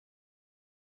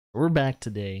We're back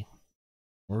today.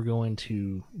 We're going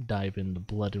to dive into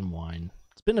Blood and Wine.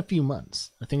 It's been a few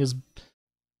months. I think it's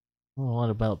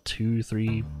about 2,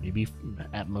 3, maybe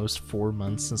at most 4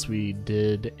 months since we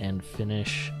did and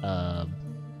finish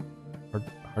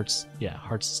Hearts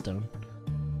of Stone.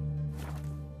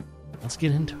 Let's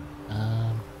get into it.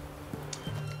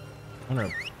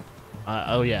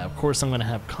 Oh yeah, of course I'm gonna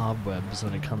have cobwebs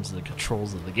when it comes to the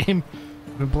controls of the game.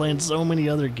 I've been playing so many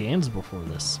other games before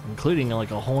this, including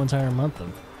like a whole entire month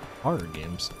of horror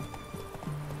games.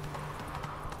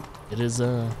 It's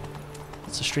a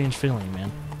strange feeling,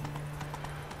 man.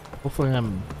 Hopefully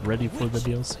I'm ready for the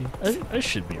DLC. I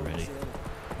should be ready.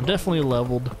 I'm definitely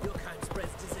leveled.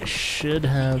 I should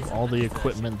have all the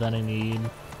equipment that I need.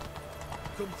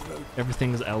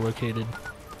 Everything's allocated.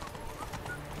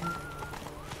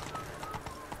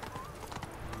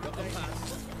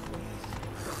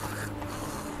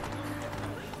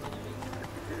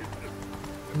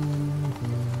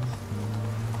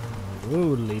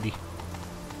 Oh, lady.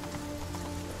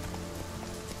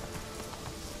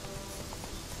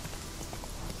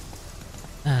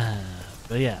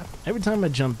 But yeah, every time I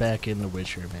jump back into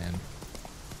Witcher, man,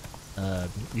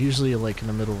 usually like in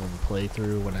the middle of a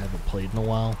playthrough when I haven't played in a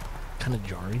while, kind of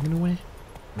jarring in a way,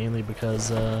 mainly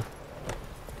because, you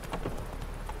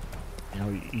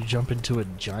know, you jump into a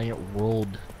giant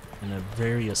world in a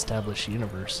very established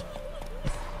universe,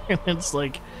 and it's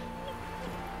like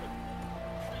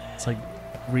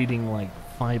reading like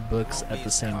 5 books at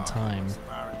the same time,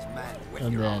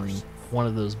 and then one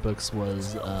of those books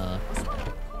was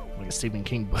like a Stephen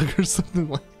King book or something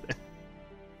like that.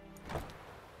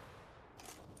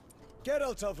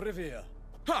 Geralt of Rivia.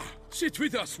 Ha! Sit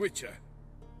with us, Witcher.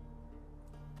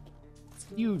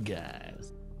 You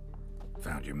guys.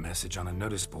 Found your message on a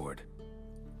notice board.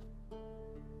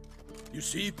 You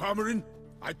see, Parmarin?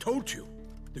 I told you.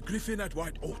 The Griffin at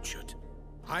White Orchard.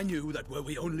 I knew that were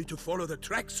we only to follow the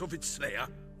tracks of its slayer,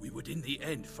 we would in the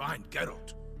end find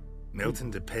Geralt. Milton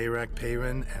de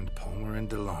Peyrac-Peyran and Palmerin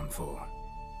de Launfal.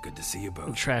 Good to see you both.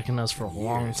 Been tracking us for a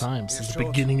long time, since the Sure,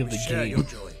 beginning of we the share game. your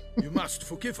joy. You must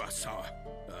forgive us our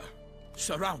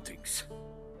surroundings.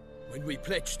 When we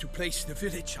pledged to place the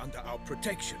village under our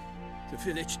protection, the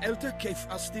village elder gave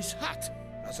us this hut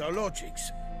as our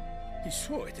lodgings. He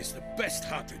swore it is the best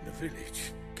hut in the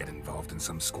village. Get involved in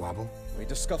some squabble? We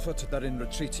discovered that in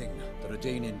retreating, the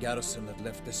Redanian garrison had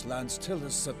left this land still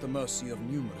is at the mercy of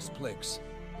numerous plagues.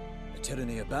 The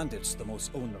tyranny of bandits, the most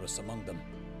onerous among them.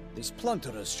 These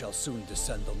plunderers shall soon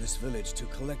descend on this village to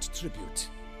collect tribute.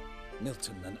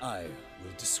 Milton and I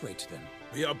will dissuade them.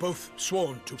 We are both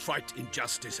sworn to fight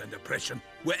injustice and oppression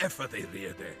wherever they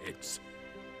rear their heads.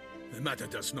 The matter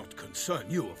does not concern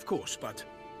you, of course, but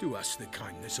do us the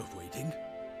kindness of waiting.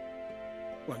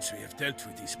 Once we have dealt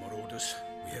with these marauders,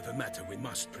 we have a matter we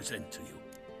must present to you.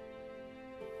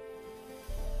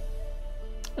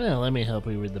 Well, let me help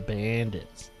you with the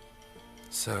bandits.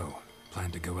 So, plan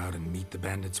to go out and meet the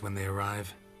bandits when they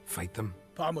arrive? Fight them?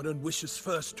 Parmarin wishes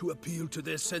first to appeal to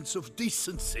their sense of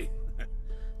decency.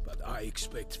 But I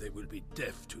expect they will be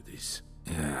deaf to this.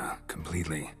 Yeah,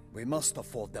 completely. We must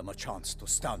afford them a chance to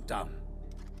stand down.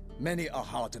 Many a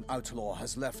hardened outlaw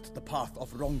has left the path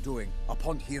of wrongdoing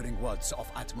upon hearing words of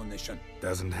admonition.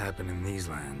 Doesn't happen in these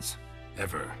lands.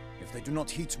 Ever. If they do not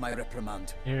heed my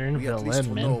reprimand, You're in we at least Berlin,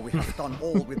 will man. know we have done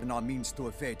all within our means to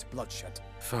evade bloodshed.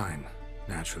 Fine.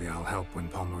 Naturally, I'll help when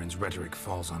Palmerin's rhetoric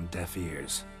falls on deaf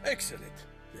ears. Excellent.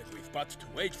 Then we've but to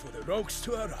wait for the rogues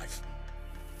to arrive.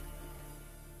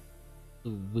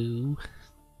 Woo.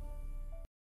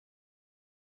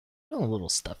 Feeling a little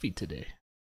stuffy today.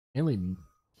 Mainly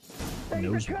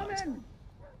nose-wise.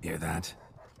 Hear that?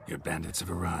 Your bandits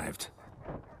have arrived.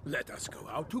 Let us go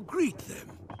out to greet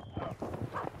them.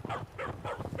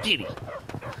 Giddy.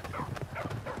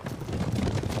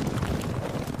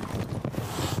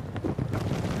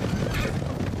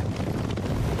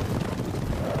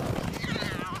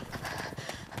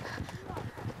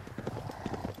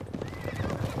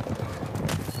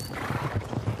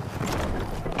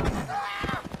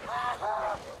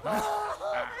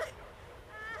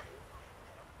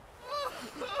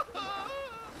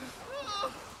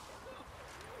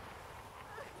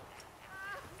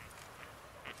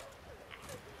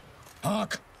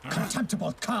 Hark!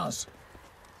 Contemptible curs!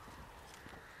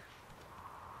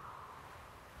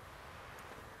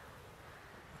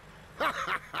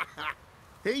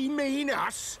 He mean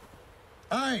us?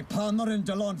 I, Palmerin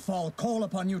de Launfal, call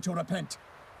upon you to repent.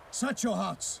 Set your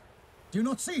hearts. Do you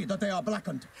not see that they are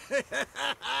blackened?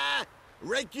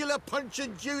 Regular Punch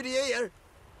and Judy here.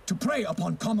 To prey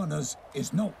upon commoners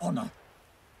is no honor.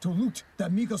 To loot their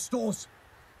meager stores,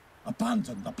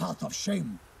 abandon the path of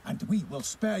shame. and we will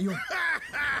spare you.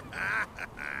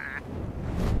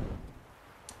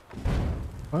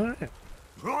 Alright.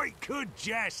 Right good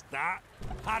jest, that.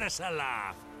 Had us a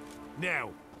laugh. Now,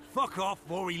 fuck off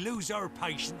or we lose our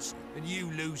patience and you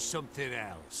lose something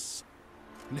else.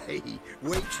 Nay,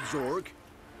 wait, Zorg.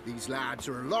 These lads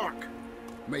are a lark.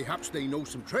 Mayhaps they know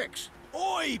some tricks.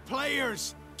 Oi,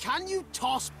 players! Can you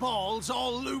toss balls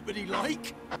all loopity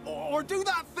like? Or do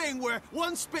that thing where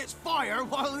one spits fire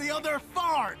while the other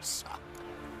farts?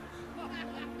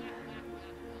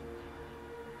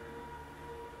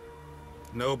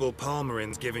 Noble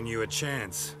Palmerin's giving you a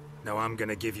chance. Now I'm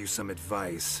gonna give you some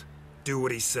advice. Do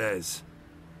what he says.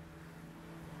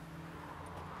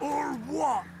 Or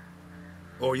what?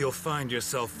 Or you'll find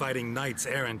yourself fighting knights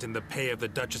errant in the pay of the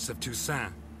Duchess of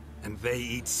Toussaint. And they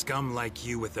eat scum like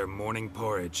you with their morning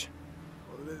porridge.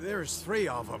 There's 3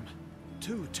 of them.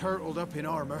 2 turtled up in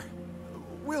armor.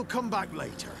 We'll come back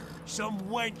later. Some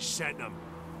wench sent them.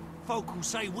 Folk will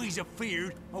say we's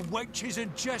afeard of wenches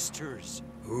and jesters.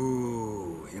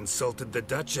 Ooh, insulted the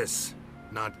Duchess.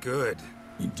 Not good.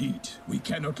 Indeed, we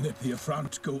cannot let the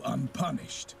affront go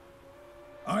unpunished.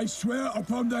 I swear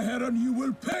upon the Heron you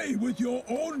will pay with your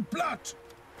own blood.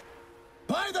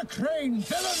 By the crane,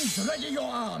 villains, ready your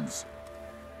arms.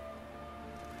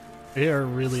 They are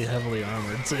really heavily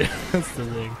armored, too. That's the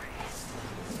thing.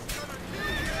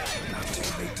 Not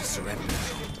too late to surrender.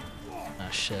 Ah,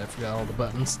 shit, I forgot all the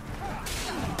buttons.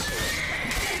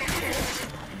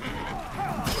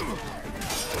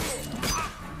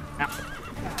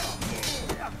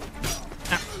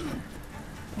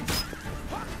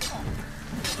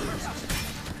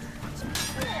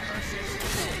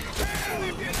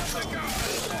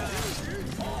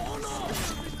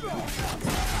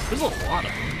 There's a lot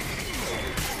of them.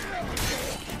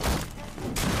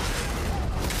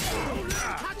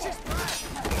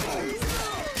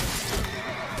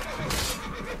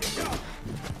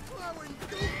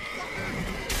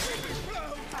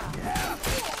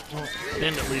 Well,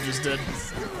 Bandit Lead is dead.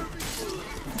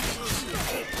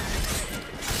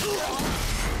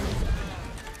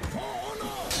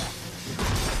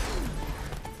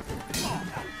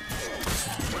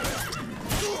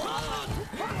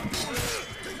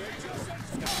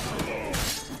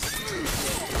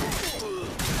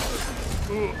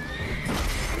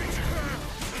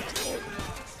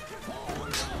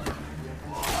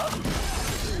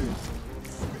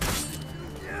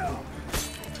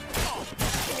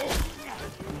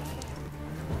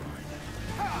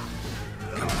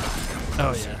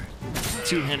 Oh yeah,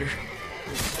 two-hander.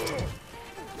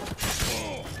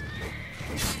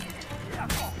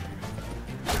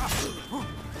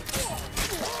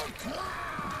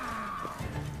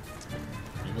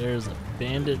 There's a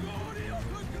bandit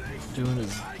doing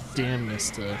his damnness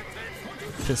to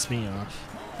piss me off.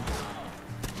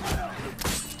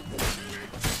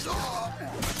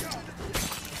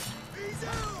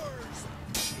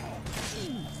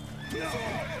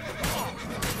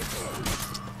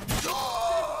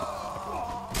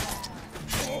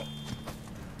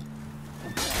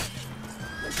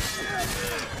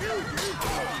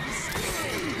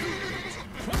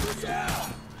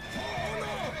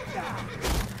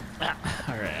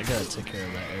 Alright, I gotta take care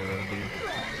of that arrow, dude.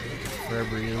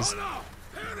 Wherever he is.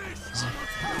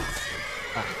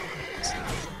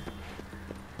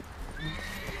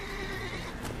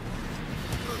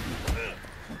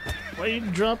 Why are you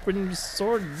dropping your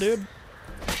sword, dude?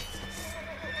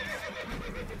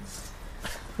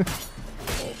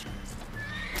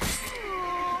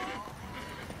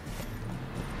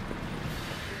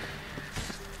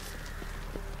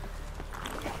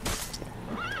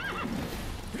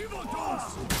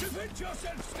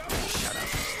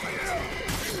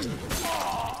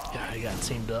 Yeah, I got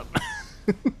teamed up.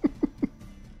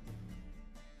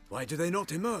 Why do they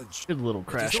not emerge? Good little It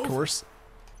crash is over. course.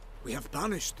 We have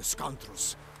banished the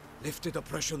scoundrels, lifted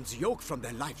oppression's yoke from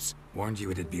their lives. Warned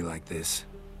you it'd be like this.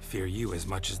 Fear you as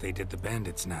much as they did the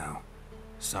bandits now.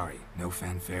 Sorry, no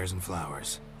fanfares and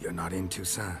flowers. You're not in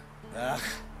Toussaint. Ah,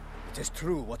 it is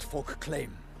true what folk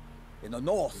claim. In the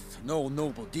north, no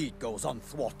noble deed goes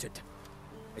unthwarted.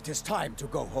 It is time to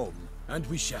go home. And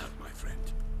we shall, my friend.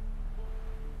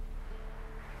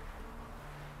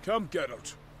 Come,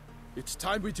 Geralt. It's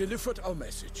time we delivered our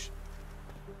message.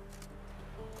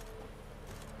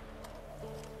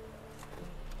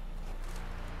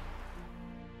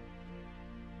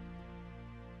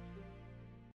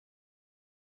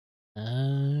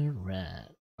 Alright.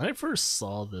 When I first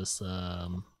saw this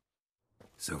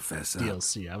So fess up.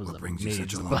 DLC, I was What brings you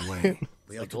such a amazed long by way? it.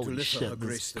 We It's are like, to holy deliver shit, Her this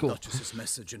Grace is the cool. Duchess's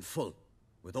message in full,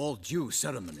 with all due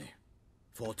ceremony.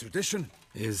 For tradition,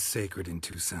 Is sacred in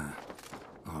Toussaint.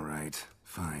 All right,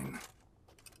 fine.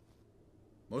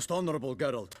 Most honorable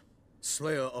Geralt,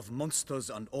 slayer of monsters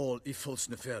and all evils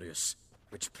nefarious,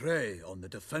 which prey on the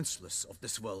defenseless of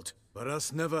this world.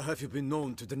 Whereas never have you been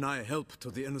known to deny help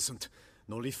to the innocent,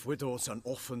 nor leave widows and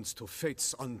orphans to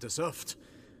fates undeserved.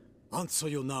 Answer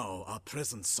you now our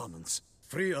present summons.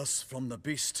 Free us from the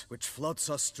beast which floods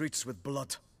our streets with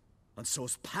blood, and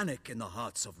sows panic in the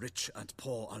hearts of rich and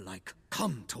poor alike.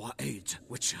 Come to our aid,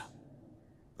 Witcher.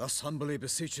 Thus humbly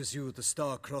beseeches you the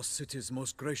Star-Crossed City's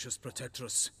most gracious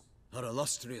protectress, Her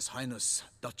Illustrious Highness,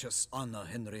 Duchess Anna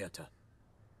Henrietta.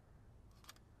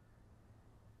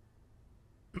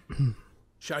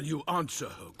 Shall you answer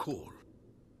her call?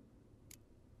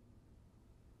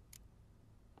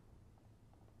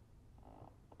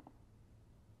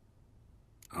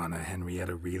 Anna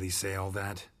Henrietta really say all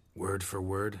that? Word for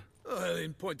word? Well,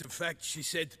 in point of fact, she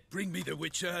said, bring me the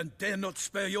Witcher and dare not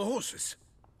spare your horses.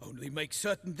 Only make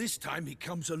certain this time he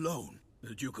comes alone.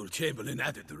 The Ducal Chamberlain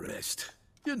added the rest.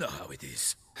 You know how it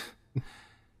is.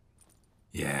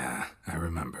 Yeah, I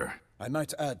remember. I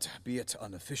might add, be it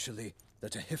unofficially,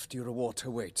 that a hefty reward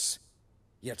awaits.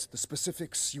 Yet the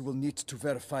specifics you will need to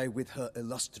verify with Her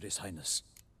Illustrious Highness.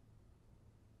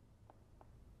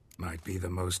 Might be the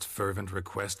most fervent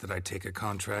request that I take a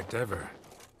contract ever.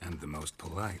 And the most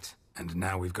polite. And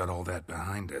now we've got all that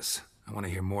behind us. I want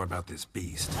to hear more about this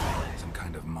beast. Some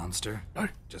kind of monster?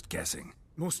 Just guessing.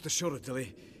 Most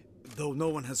assuredly, though no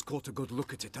one has caught a good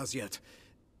look at it as yet.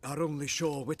 Our only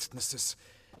sure witnesses.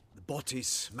 The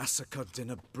bodies massacred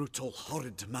in a brutal,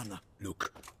 horrid manner.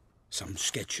 Look, some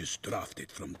sketches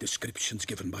drafted from descriptions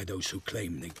given by those who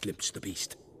claim they glimpsed the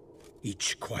beast.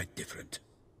 Each quite different.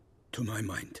 To my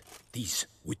mind, these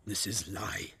witnesses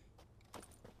lie.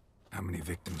 How many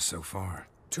victims so far?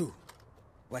 2.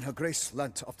 When Her Grace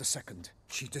learnt of the second,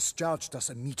 she discharged us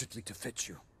immediately to fetch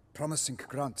you, promising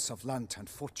grants of land and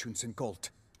fortunes in gold,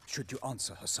 should you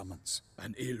answer her summons.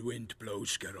 An ill wind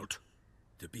blows, Geralt.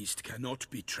 The beast cannot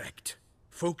be tracked.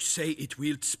 Folks say it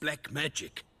wields black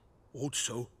magic.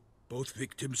 Also, both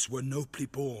victims were nobly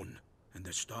born, and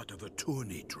the start of a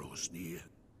tourney draws near.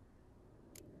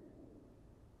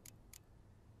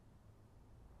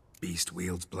 Beast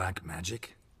wields black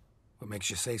magic? What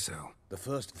makes you say so? The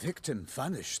first victim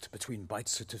vanished between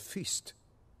bites at a feast.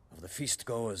 Of the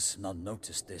feast-goers, none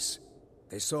noticed this.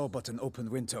 They saw but an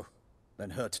open window, then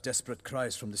heard desperate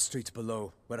cries from the street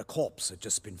below, where a corpse had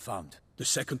just been found. The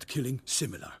second killing,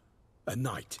 similar. A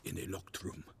night in a locked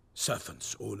room.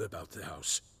 Servants all about the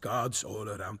house. Guards all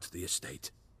around the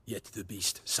estate. Yet the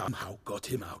beast somehow got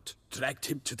him out, dragged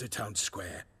him to the town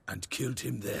square, and killed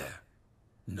him there.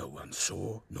 No one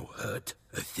saw, nor heard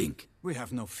a thing. We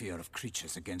have no fear of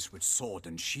creatures against which sword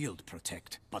and shield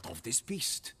protect. But of this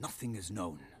beast, nothing is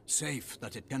known. Save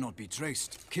that it cannot be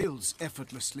traced, kills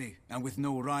effortlessly, and with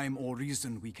no rhyme or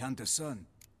reason we can discern.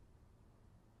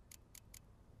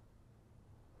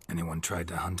 Anyone tried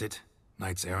to hunt it?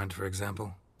 Knights errant, for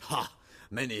example? Ha!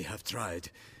 Many have tried.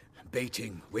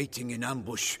 Baiting, waiting in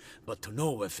ambush, but to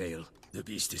no avail. The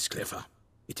beast is clever.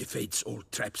 It evades all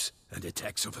traps and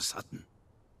attacks of a sudden.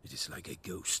 It is like a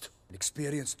ghost. An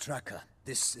experienced tracker.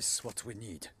 This is what we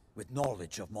need, with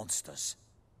knowledge of monsters.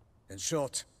 In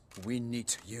short, we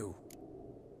need you.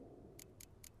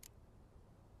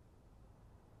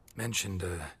 Mentioned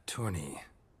a tourney.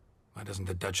 Why doesn't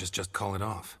the Duchess just call it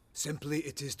off? Simply,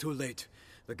 it is too late.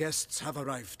 The guests have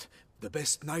arrived. The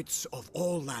best knights of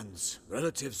all lands,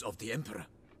 relatives of the Emperor.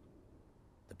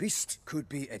 The beast could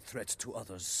be a threat to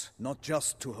others, not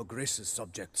just to Her Grace's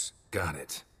subjects. Got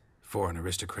it. Before an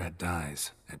aristocrat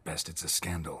dies, at best it's a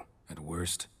scandal. At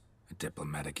worst, a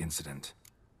diplomatic incident.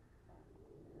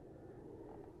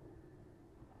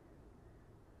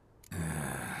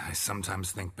 I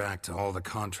sometimes think back to all the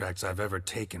contracts I've ever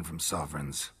taken from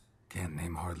sovereigns. Can't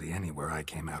name hardly any where I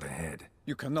came out ahead.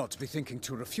 You cannot be thinking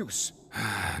to refuse.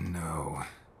 No.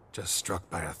 Just struck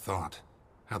by a thought.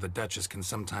 How the Duchess can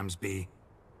sometimes be...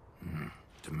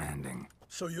 demanding.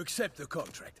 So you accept the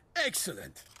contract.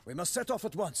 Excellent! We must set off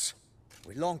at once.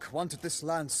 We long wanted this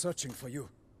land searching for you.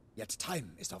 Yet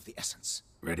time is of the essence.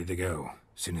 Ready to go,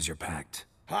 soon as you're packed.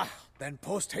 Ha! Then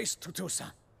post-haste to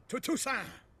Toussaint. To Toussaint!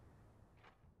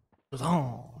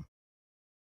 Oh.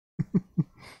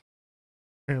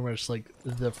 Very much like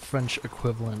the French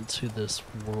equivalent to this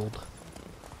world.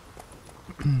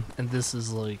 And this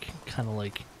is like, kind of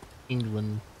like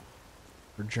England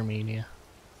or Germania.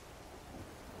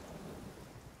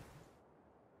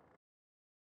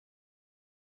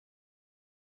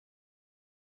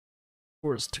 Of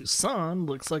course, Toussaint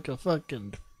looks like a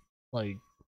fucking, like,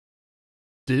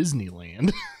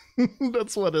 Disneyland.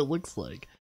 That's what it looks like.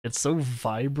 It's so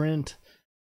vibrant,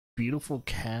 beautiful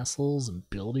castles and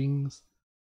buildings.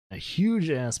 A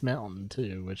huge ass mountain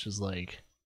too, which is like,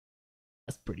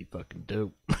 that's pretty fucking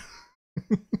dope.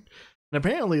 And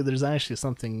apparently there's actually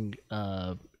something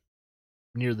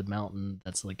near the mountain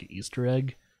that's like an Easter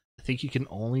egg. I think you can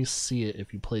only see it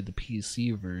if you play the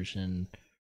PC version.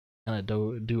 Kind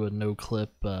of do a no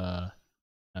clip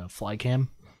fly cam,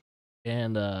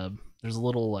 and there's a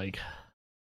little like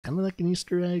kind of like an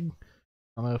Easter egg.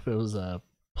 I don't know if it was a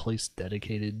place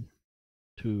dedicated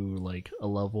to like a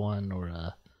loved one or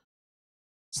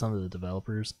some of the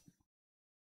developers.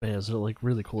 But yeah, it's like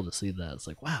really cool to see that. It's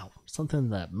like, wow, something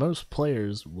that most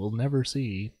players will never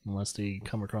see unless they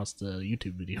come across the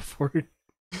YouTube video for it.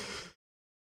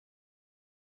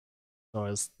 So I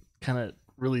was kind of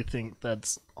really think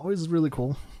that's always really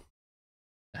cool.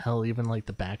 Hell, even like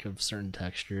the back of certain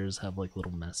textures have like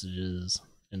little messages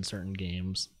in certain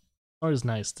games. Always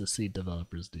nice to see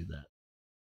developers do that.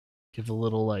 Give a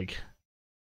little like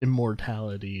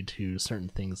immortality to certain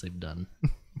things they've done.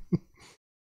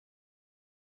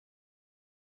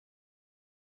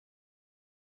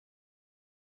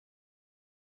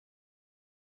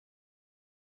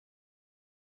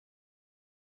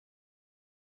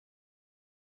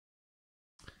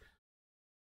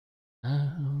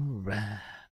 Alright.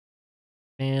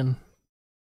 And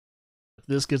if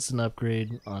this gets an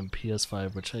upgrade on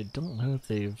PS5, which I don't know if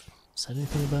they've said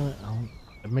anything about it,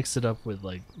 I mixed it up with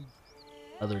like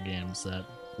other games that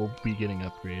will be getting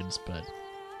upgrades, but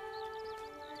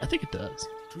I think it does.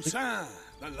 Toussaint,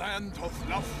 the land of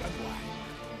love and wine.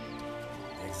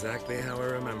 Exactly how I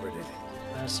remembered it.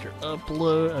 Faster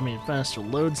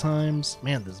load times.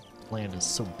 Man, this land is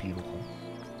so beautiful.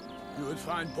 You will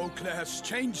find Beauclair has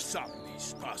changed some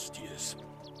these past years.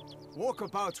 Walk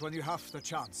about when you have the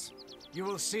chance. You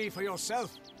will see for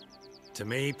yourself. To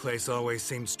me, place always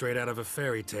seemed straight out of a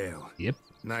fairy tale. Yep.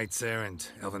 Knights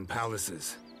errant, elven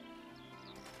palaces.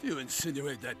 You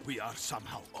insinuate that we are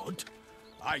somehow odd?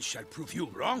 I shall prove you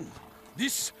wrong.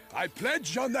 This I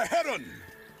pledge on the Heron.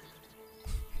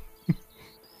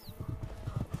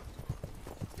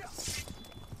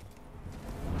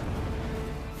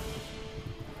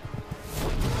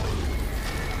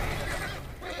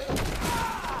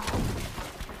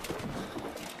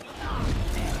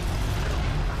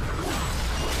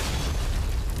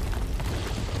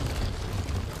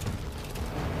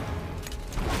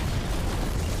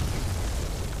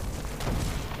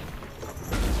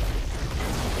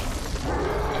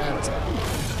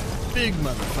 Big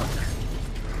motherfucker.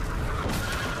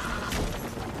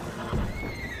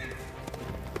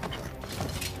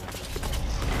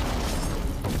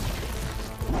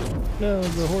 No,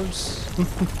 the horse.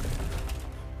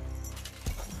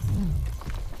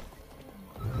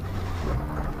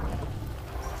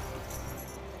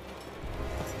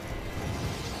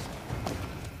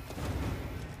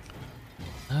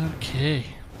 Okay.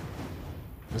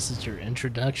 This is your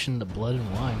introduction to Blood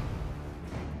and Wine.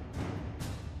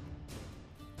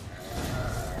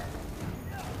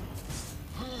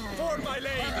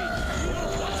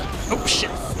 Oh shit!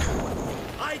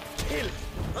 I kill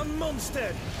a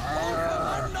monster.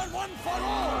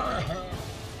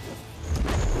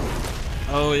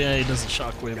 Oh yeah, he does a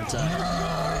shockwave attack.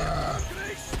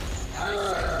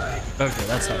 Okay,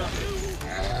 that's how.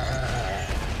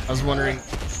 I was wondering.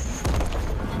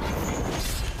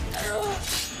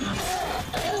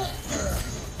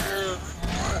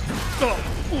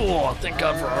 Oh, thank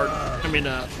God for Art.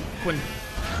 Quinn.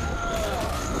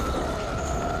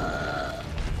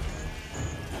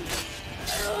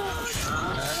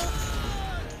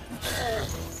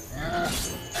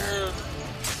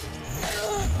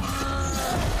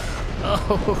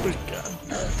 Oh God.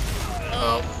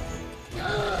 Oh.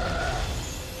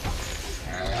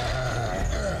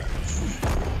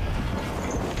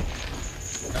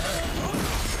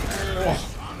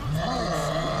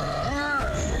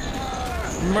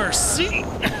 Mercy!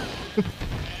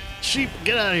 Sheep,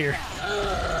 get out of here.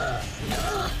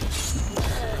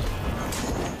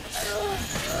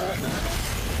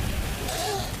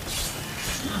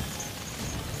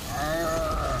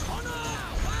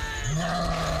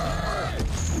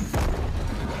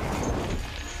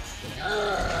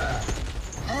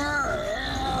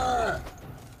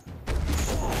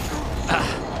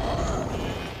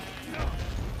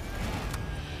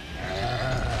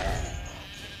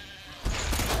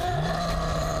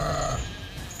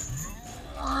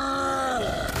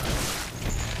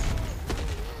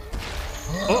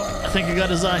 I think I got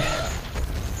his eye.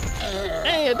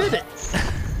 Hey, I did it!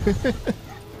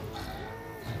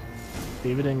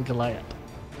 David and Goliath.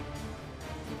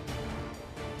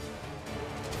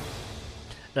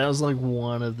 That was like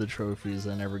one of the trophies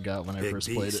I never got when I Big first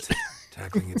played beast. it.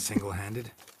 Tackling it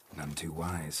single-handed? None too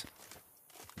wise.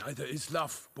 Neither is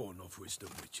love born of wisdom,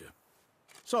 Witcher.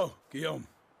 So, Guillaume,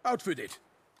 out with it.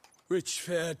 Which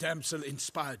fair damsel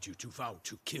inspired you to vow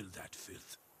to kill that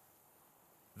filth?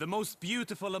 The most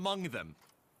beautiful among them.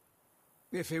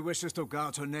 If he wishes to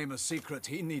guard her name a secret,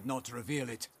 he need not reveal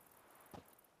it.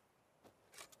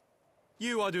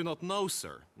 You I do not know,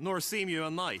 sir, nor seem you a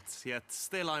knight, yet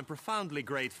still I am profoundly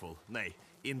grateful, nay,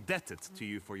 indebted to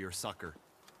you for your succor.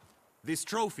 This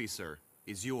trophy, sir,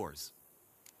 is yours.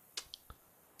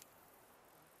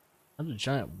 How did a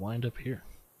giant wind up here?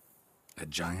 A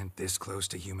giant this close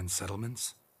to human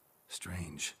settlements?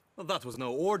 Strange. Well, that was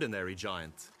no ordinary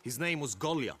giant. His name was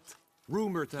Goliath,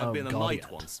 rumored to have been a knight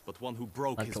Goliath. once, but one who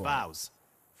broke Like his Goliath. vows.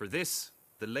 For this,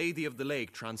 the Lady of the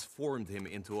Lake transformed him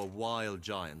into a wild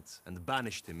giant and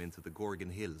banished him into the Gorgon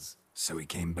Hills. So he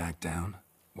came back down?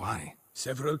 Why?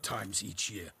 Several times each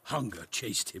year, hunger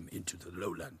chased him into the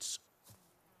lowlands.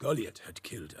 Goliath had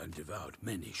killed and devoured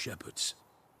many shepherds.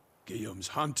 Guillaume's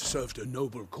hunt served a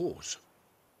noble cause.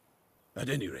 At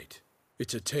any rate,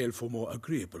 it's a tale for more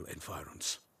agreeable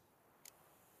environs.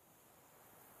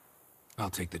 I'll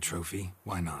take the trophy.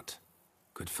 Why not?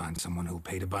 Could find someone who'll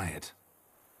pay to buy it.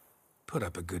 Put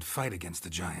up a good fight against the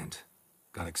giant.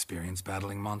 Got experience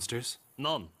battling monsters?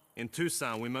 None. In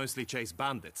Toussaint, we mostly chase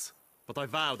bandits. But I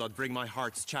vowed I'd bring my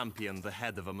heart's champion the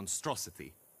head of a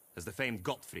monstrosity, as the famed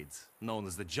Gottfried, known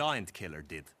as the Giant Killer,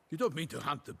 did. You don't mean to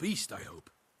hunt the beast, I hope.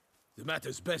 The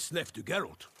matter's best left to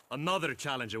Geralt. Another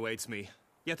challenge awaits me.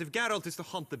 Yet if Geralt is to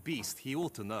hunt the beast, he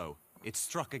ought to know. It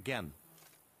struck again.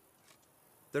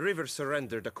 The river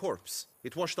surrendered a corpse.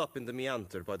 It washed up in the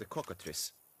meander by the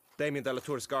cockatrice. Damien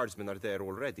Delatour's guardsmen are there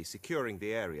already, securing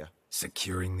the area.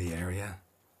 Securing the area?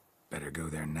 Better go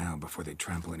there now before they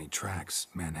trample any tracks,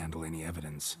 manhandle any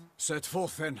evidence. Set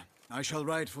forth, then. I shall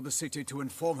ride for the city to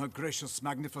inform her gracious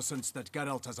magnificence that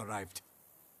Geralt has arrived.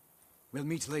 We'll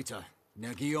meet later,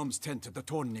 near Guillaume's tent at the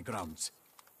tourney grounds.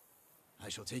 I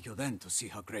shall take you then to see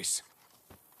her grace.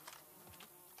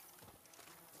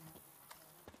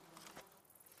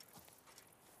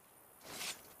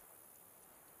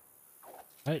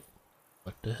 Right.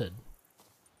 Looked ahead.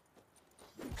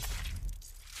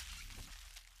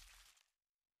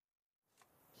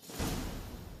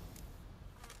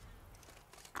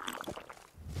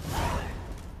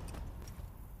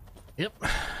 Yep.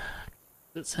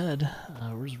 Let's head.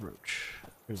 Where's Roach?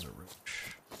 There's a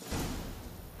Roach.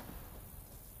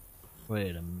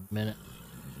 Wait a minute.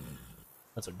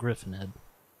 That's a griffin head.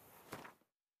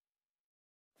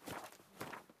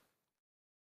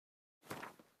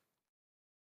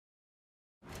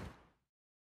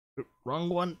 Wrong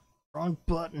one. Wrong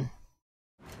button.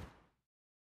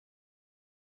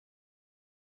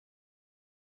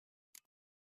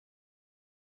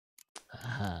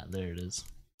 Aha, there it is.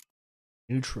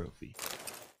 New trophy.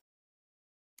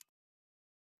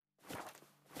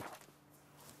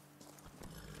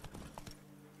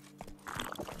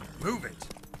 Move it!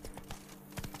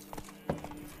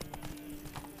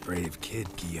 Brave kid,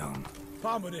 Guillaume.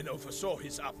 Farmerin oversaw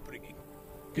his upbringing.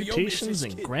 Guillaume is Mutations his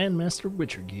and kid. Grandmaster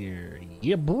Witcher gear.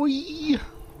 Yeah, boy! Yeah,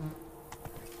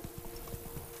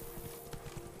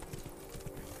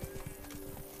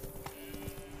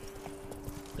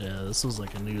 this was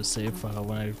like a new save file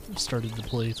when I started to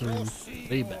play through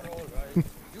way back.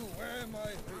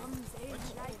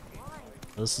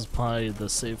 This is probably the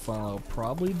save file I'll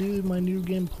probably do my New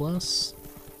Game Plus.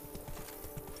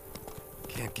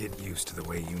 Can't get used to the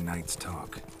way you knights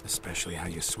talk, especially how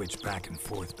you switch back and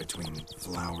forth between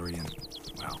flowery and,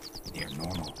 well, near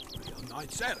normal. We are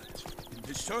knights errant, in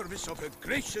the service of her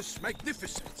gracious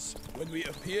magnificence. When we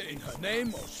appear in her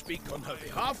name or speak on her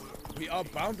behalf, we are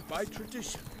bound by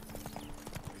tradition.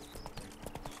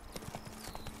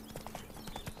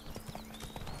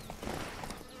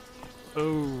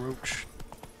 Oh, Roach.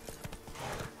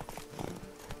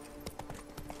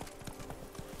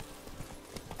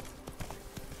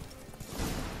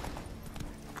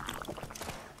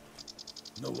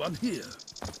 No one here.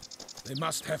 They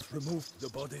must have removed the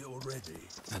body already.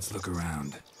 Let's look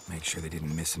around, make sure they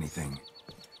didn't miss anything.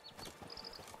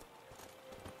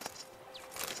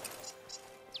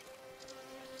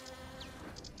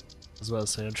 I was about to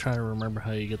say, I'm trying to remember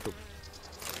how you get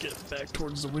back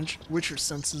towards the Witcher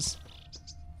senses.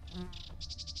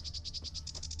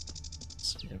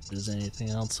 See if there's anything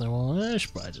else I want. I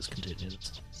should probably just continue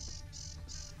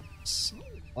this.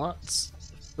 Lots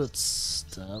of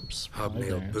footsteps. probably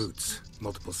Hobnailed there. boots,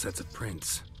 multiple sets of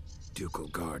prints. Ducal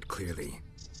guard, clearly.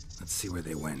 Let's see where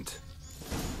they went.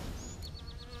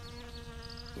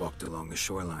 Walked along the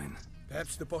shoreline.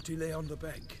 Perhaps the body lay on the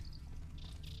bank.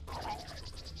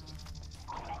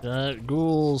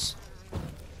 Ghouls.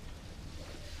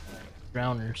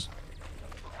 Drowners.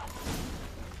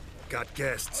 Got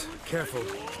guests. Careful.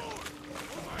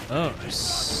 Oh,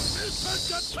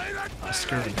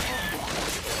 scary.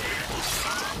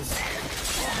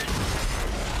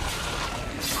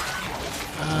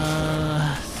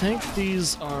 I think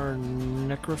these are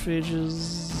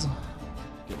necrophages.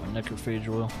 Get my necrophage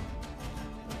oil.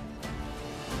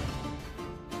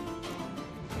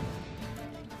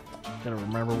 Gotta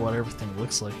remember what everything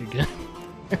looks like again.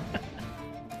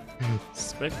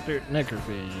 Spectre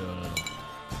necrophage oil.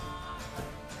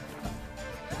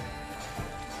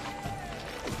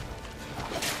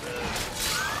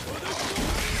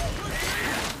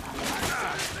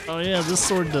 Oh yeah, this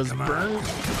sword does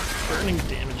burning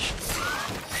damage.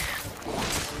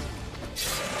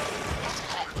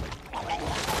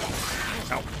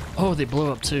 Ow. Oh, they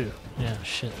blow up too. Yeah,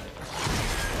 shit.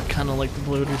 Kind of like the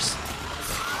bloaters.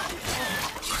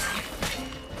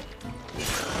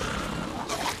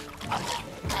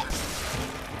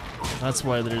 That's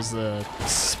why there's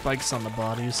spikes on the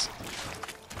bodies.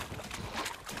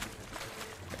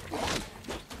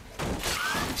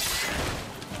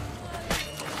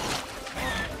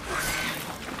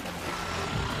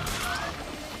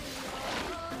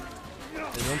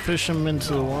 Don't push him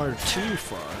into the water too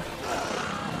far.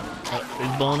 Oh,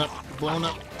 he's blown up, blown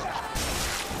up.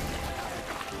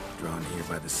 Drawn here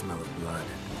by the smell of blood.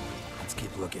 Let's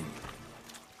keep looking.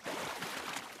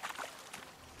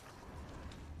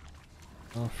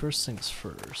 Well, first things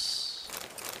first.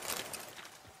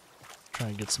 Try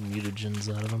and get some mutagens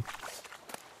out of him.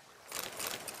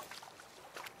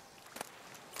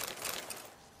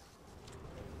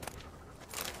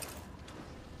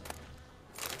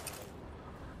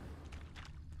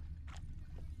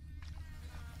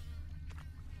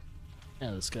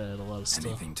 Yeah, this guy had a lot of stuff.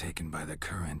 Anything taken by the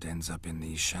current ends up in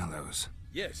these shallows.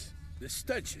 Yes, the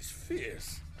stench is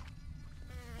fierce.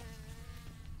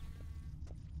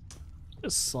 I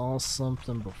saw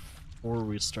something before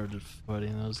we started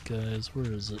fighting those guys.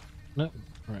 Where is it? Nope.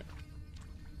 Right.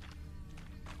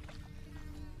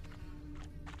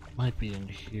 Might be in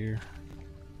here.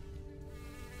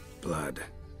 Blood.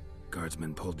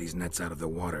 Guardsmen pulled these nets out of the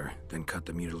water, then cut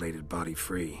the mutilated body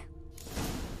free.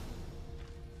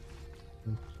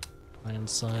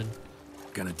 Inside.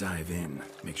 Gonna dive in,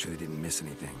 make sure they didn't miss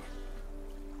anything.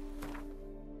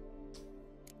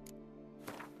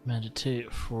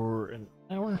 Meditate for an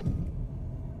hour.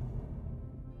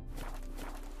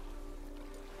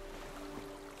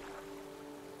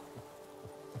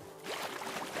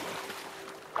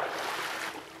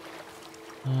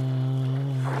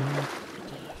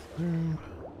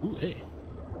 Ooh, hey.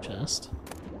 Chest.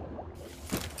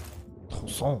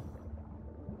 Toussaint.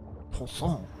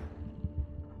 Toussaint.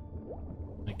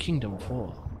 My kingdom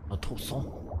for a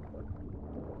Toussaint.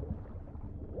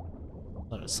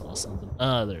 Thought I saw something.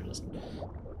 Ah, there it is.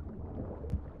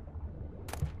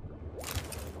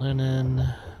 Linen.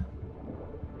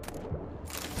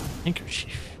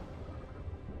 Handkerchief.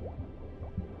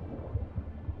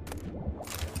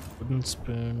 Wooden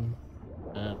spoon.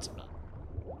 That's about it.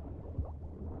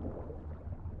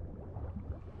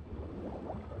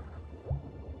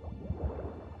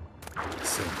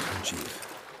 Silk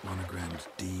kerchief. Monogrammed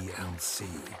DLC.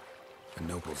 A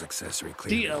noble's accessory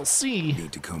clearly. DLC?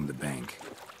 Need to comb the bank.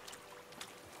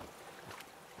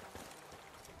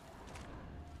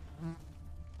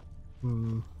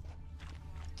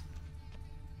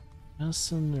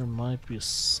 Guessing there might be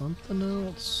something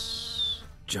else.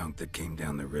 Junk that came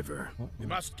down the river. We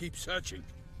must keep searching.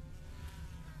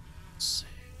 Let's see.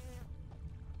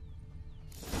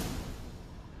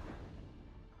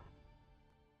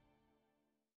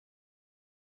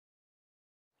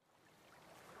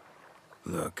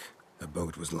 Look, a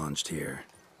boat was launched here.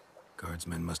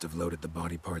 Guardsmen must have loaded the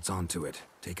body parts onto it,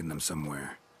 taken them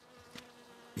somewhere.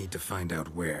 Need to find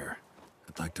out where.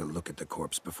 I'd like to look at the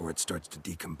corpse before it starts to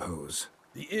decompose.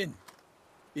 The inn.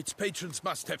 Its patrons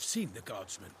must have seen the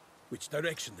guardsmen, which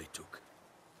direction they took.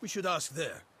 We should ask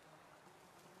there.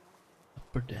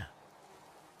 Up or down?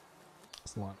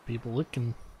 There's a lot of people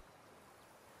looking.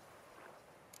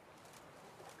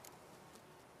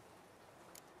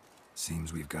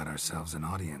 Seems we've got ourselves an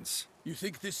audience. You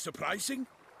think this surprising?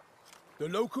 The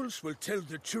locals will tell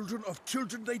the children of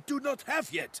children they do not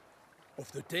have yet,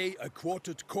 of the day a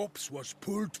quartered corpse was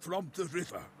pulled from the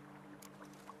river.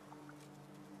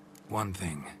 One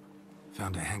thing.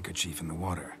 Found a handkerchief in the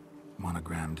water.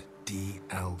 Monogrammed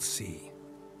DLC.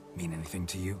 Mean anything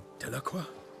to you? Delacroix?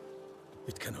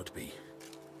 It cannot be.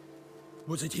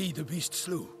 Was it he the beast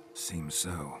slew? Seems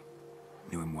so.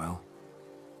 Knew him well?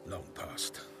 Long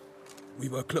past. We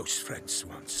were close friends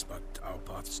once, but our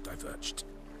paths diverged.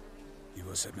 He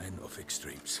was a man of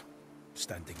extremes,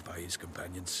 standing by his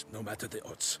companions no matter the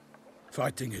odds,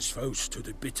 fighting his foes to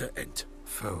the bitter end.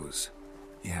 Foes?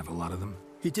 You have a lot of them?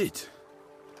 He did,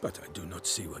 but I do not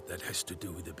see what that has to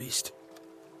do with the beast.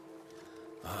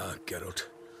 Ah, Geralt,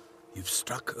 you've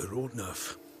struck a raw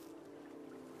nerve.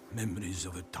 Memories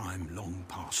of a time long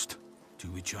past, to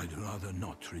which I'd rather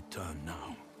not return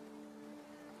now.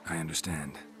 I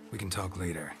understand. We can talk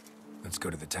later. Let's go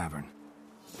to the tavern.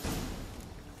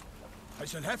 I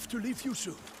shall have to leave you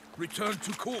soon. Return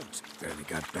to court. Barely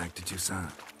got back to Toussaint.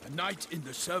 A knight in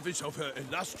the service of Her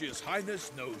Illustrious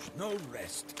Highness knows no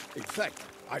rest. In fact,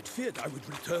 I'd feared I would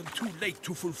return too late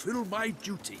to fulfill my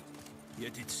duty.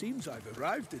 Yet it seems I've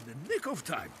arrived in the nick of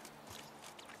time.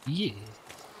 Yeah.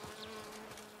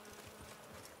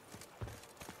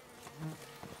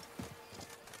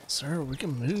 Sir, we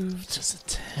can move just a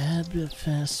tad bit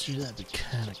faster. That'd be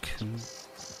kind of cool.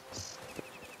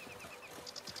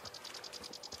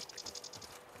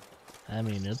 I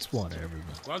mean, it's whatever,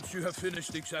 but... Once you have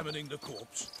finished examining the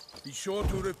corpse, be sure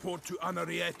to report to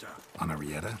Anarietta.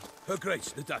 Anarietta? Her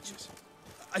Grace, the Duchess.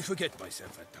 I forget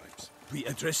myself at times. We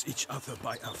address each other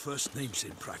by our first names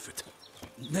in private.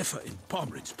 Never in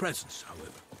Pomrin's presence,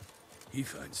 however. He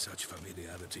finds such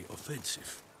familiarity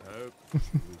offensive.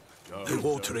 A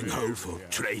watering hole for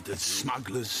traders,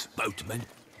 smugglers, boatmen.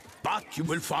 But you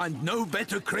will find no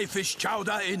better crayfish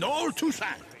chowder in all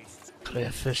Toussaint.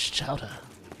 Crayfish chowder.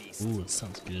 Ooh, it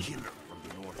sounds good.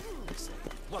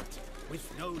 What? With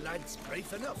no lads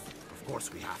brave enough? Of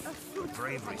course we have. But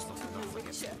bravery's not enough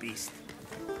against the beast.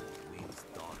 We's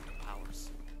dark powers.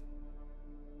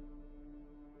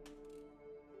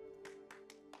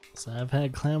 So I've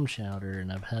had clam chowder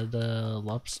and I've had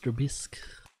lobster bisque.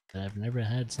 But I've never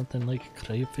had something like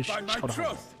crayfish By my chowder.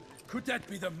 troth, could that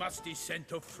be the musty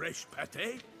scent of fresh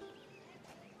pate?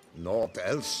 Naught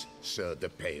else, Sir de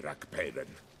Peyrac Peyran.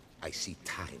 I see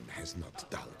time has not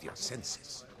dulled your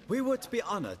senses. We would be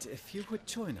honored if you would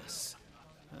join us.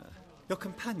 Your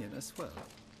companion as well.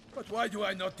 But why do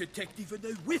I not detect even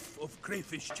a whiff of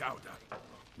crayfish chowder?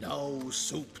 No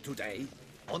soup today,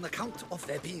 on account of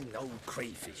there being no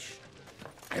crayfish.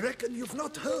 I reckon you've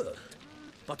not heard,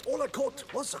 but all I caught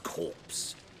was a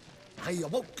corpse. I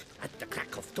awoke at the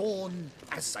crack of dawn,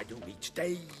 as I do each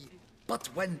day, but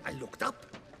when I looked up,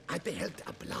 I beheld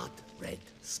a blood-red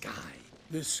sky.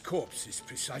 This corpse is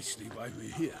precisely why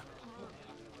we're here.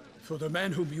 For the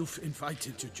man whom you've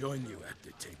invited to join you at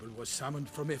the table was summoned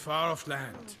from a far-off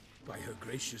land by her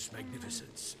gracious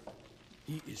magnificence.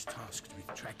 He is tasked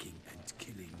with tracking and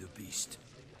killing the beast.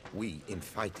 We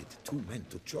invited two men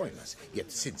to join us, yet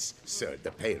since Sir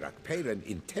de Peyrac Peyran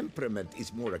in temperament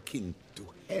is more akin to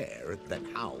hare than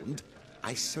hound,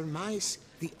 I surmise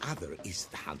the other is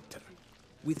the hunter.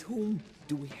 With whom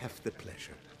do we have the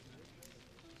pleasure?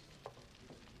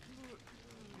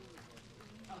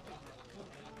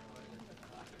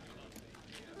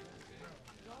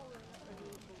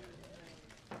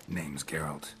 Name's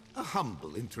Geralt. A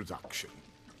humble introduction.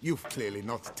 You've clearly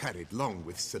not tarried long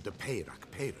with Sir de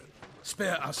Peyrac Peyran.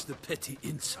 Spare us the petty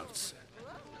insults.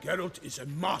 Geralt is a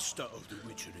master of the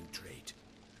witchering trade.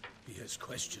 He has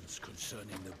questions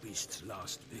concerning the beast's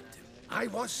last victim. I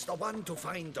was the one to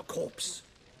find the corpse.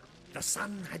 The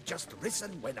sun had just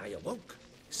risen when I awoke,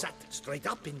 sat straight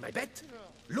up in my bed,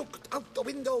 looked out the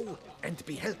window, and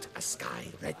beheld a sky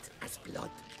red as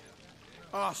blood.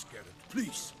 Ask Geralt,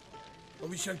 please, or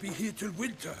we shall be here till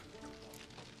winter.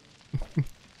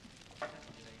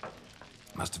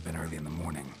 Must have been early in the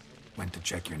morning. Went to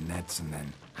check your nets and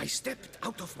then... I stepped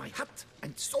out of my hut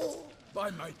and saw...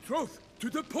 By my troth, to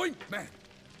the point, man.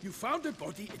 You found a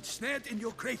body ensnared in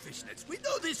your crayfish nets. We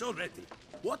know this already.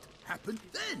 What happened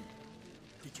then?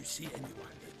 Did you see anyone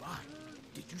nearby?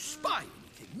 Did you spy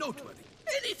anything noteworthy?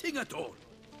 Anything at all?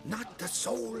 Not a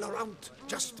soul around,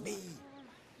 just me.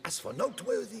 As for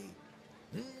noteworthy...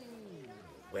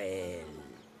 well...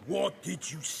 What did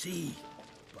you see?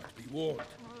 But be warned,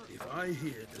 if I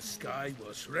hear the sky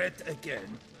was red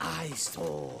again... I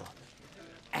saw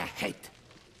a head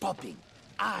bobbing,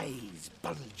 eyes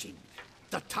bulging,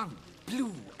 the tongue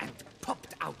blue and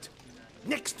popped out.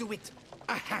 Next to it,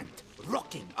 a hand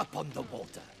rocking upon the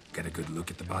water. Get a good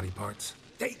look at the body parts?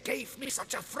 They gave me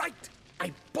such a fright.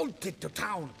 I bolted to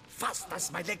town fast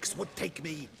as my legs would take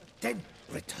me, then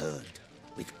returned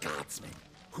with guardsmen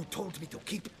who told me to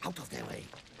keep out of their way.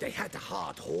 They had a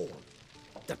hard haul.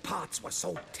 The parts were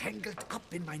so tangled up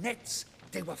in my nets,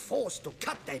 they were forced to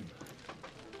cut them.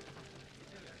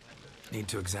 Need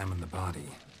to examine the body.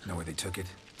 Know where they took it?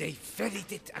 They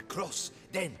ferried it across,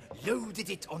 then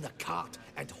loaded it on a cart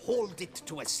and hauled it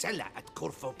to a cellar at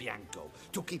Corvo Bianco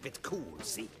to keep it cool,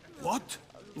 see? What?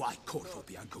 Why, Corvo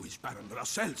Bianco is Baron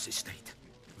Rossel's estate.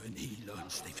 When he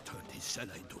learns they've turned his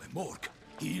cellar into a morgue,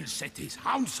 he'll set his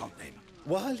hounds on them.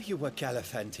 While you were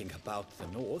gallivanting about the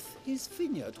north, his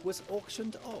vineyard was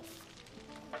auctioned off.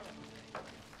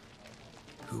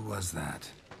 Who was that?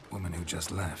 Woman who just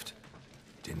left.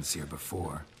 Didn't see her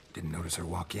before. Didn't notice her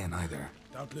walk in either.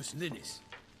 Doubtless Linnis,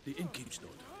 the innkeep's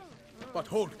daughter. But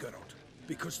hold, Geralt,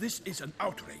 because this is an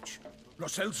outrage.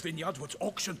 Rossel's vineyard was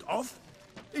auctioned off?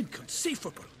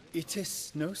 Inconceivable! It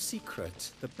is no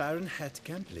secret the Baron had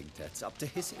gambling debts up to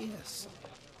his ears.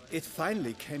 It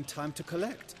finally came time to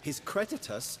collect. His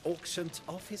creditors auctioned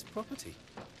off his property.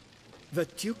 The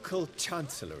Ducal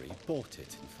Chancellery bought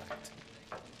it, in fact.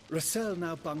 Rossel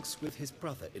now bunks with his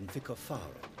brother in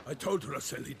Vicofaro. I told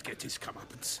Rossel he'd get his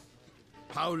comeuppance.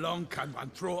 How long can one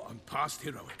throw on past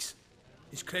heroics?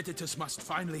 His creditors must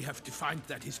finally have defined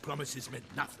that his promises meant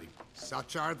nothing.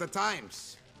 Such are the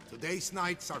times. Today's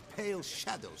knights are pale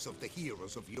shadows of the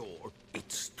heroes of yore.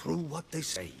 It's true what they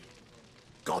say.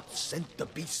 God sent the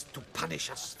beast to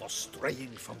punish us for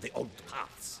straying from the old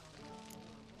paths.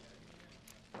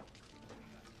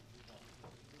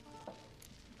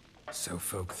 So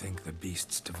folk think the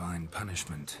beast's divine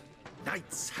punishment.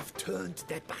 Knights have turned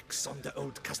their backs on the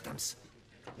old customs.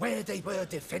 Where they were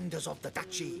defenders of the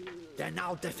duchy, they're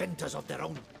now defenders of their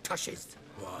own tushes.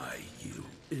 Why, you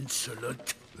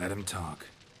insolent... Let him talk.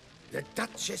 The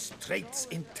Duchess trades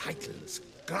in titles,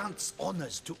 grants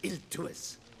honors to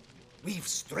ill-doers. We've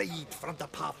strayed from the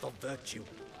path of virtue,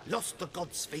 lost the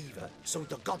gods' favor, so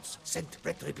the gods sent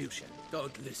retribution.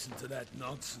 Don't listen to that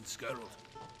nonsense, Geralt.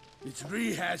 It's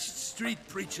rehashed street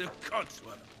preacher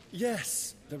codswallop.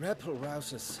 Yes, the rebel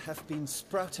rousers have been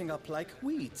sprouting up like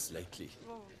weeds lately,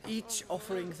 each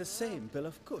offering the same bill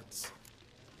of goods.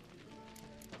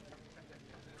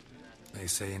 They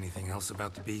say anything else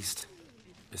about the beast?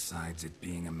 Besides it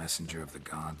being a messenger of the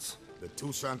gods? The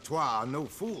Toussaintois are no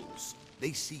fools.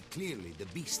 They see clearly the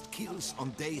beast kills on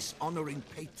days honoring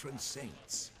patron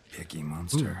saints. Picky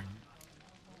monster.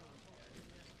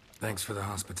 Thanks for the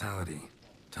hospitality.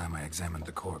 Time I examined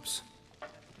the corpse.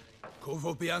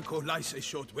 Corvo Bianco lies a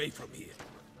short way from here,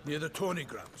 near the tourney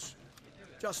grounds.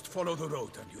 Just follow the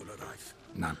road and you'll arrive.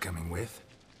 Not coming with?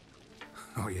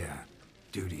 Oh yeah,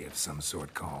 duty of some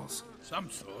sort calls. Some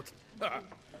sort?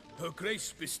 Her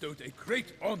Grace bestowed a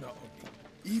great honor on me,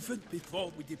 even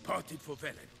before we departed for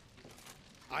Velen.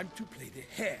 I'm to play the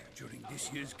hare during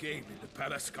this year's game in the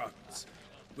Palace Gardens.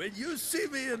 When you see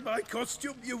me in my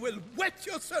costume, you will wet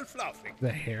yourself laughing.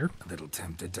 The hare? A little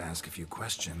tempted to ask a few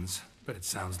questions, but it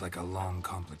sounds like a long,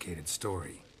 complicated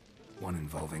story. One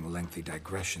involving lengthy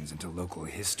digressions into local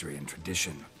history and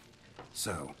tradition.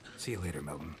 So, see you later,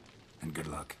 Milton, and good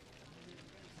luck.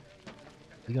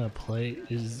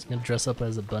 Is he gonna dress up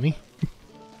as a bunny?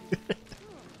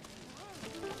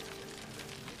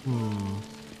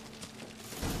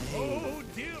 Oh,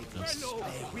 dear fellow,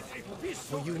 with a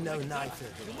piece For you know neither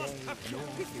you must have your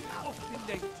pick of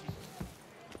the name.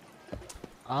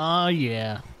 Ah,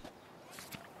 yeah.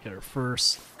 Get our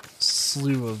first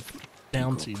slew of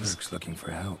bounties. Clerks looking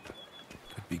for help.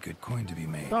 Could be good coin to be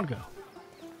made. Doggo.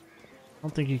 I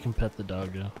don't think you can pet the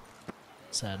doggo,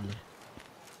 sadly.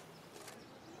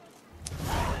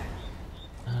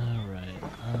 Alright,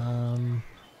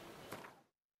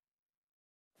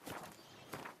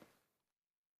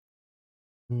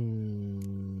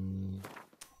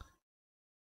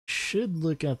 should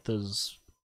look at those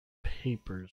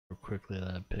papers real quickly that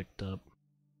I picked up.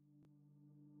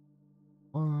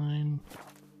 Fine.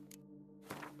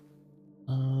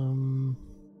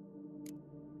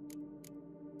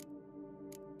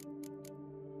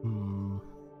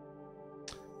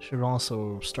 Should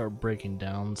also start breaking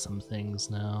down some things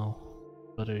now,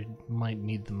 but I might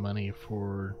need the money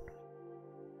for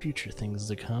future things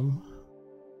to come.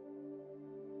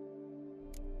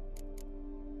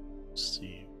 Let's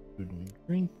see, food and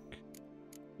drink,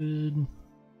 good.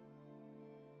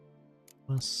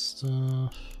 What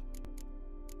stuff?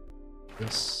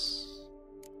 This.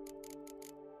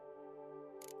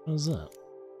 What is that?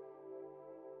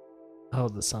 Oh,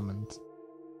 the summons.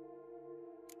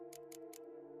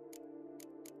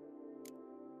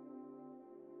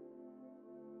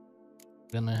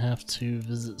 Gonna have to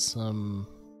visit some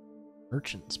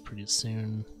merchants pretty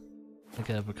soon. I think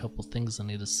I have a couple things I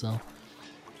need to sell.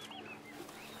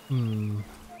 Let's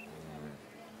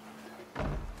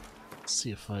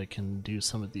see if I can do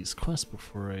some of these quests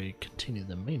before I continue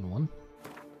the main one.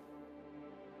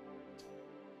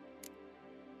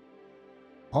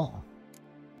 Oh.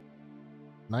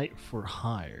 Knight for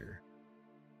hire.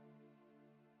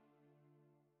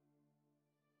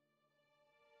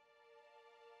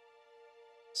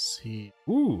 Let's see.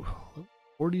 Ooh,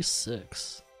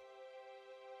 46.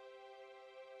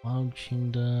 Wild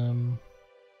Kingdom.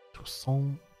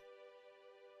 Toussaint.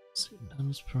 St.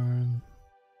 Dunsburn.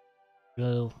 Got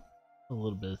a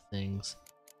little bit of things.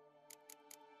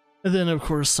 And then, of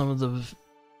course, some of the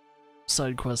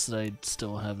side quests that I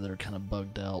still have that are kind of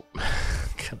bugged out.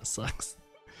 Kind of sucks.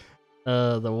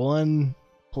 The one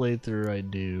playthrough I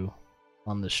do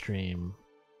on the stream,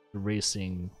 the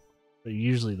racing,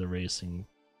 usually the racing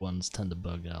ones tend to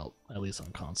bug out, at least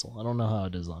on console. I don't know how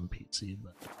it is on PC,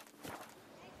 but...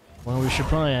 Well, we should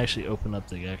probably actually open up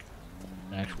the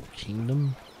actual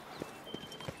kingdom.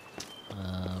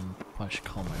 I should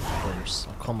call my horse.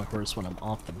 I'll call my horse when I'm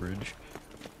off the bridge.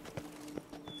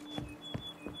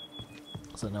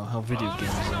 Because I know how video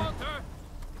games are.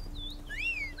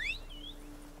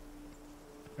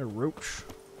 A roach.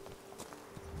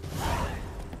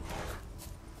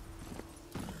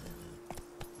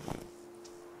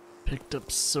 Picked up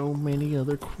so many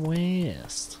other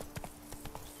quests.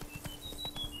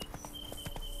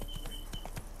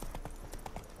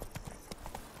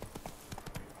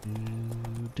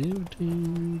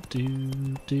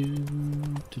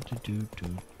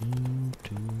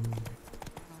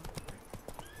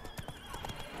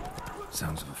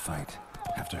 Sounds of a fight.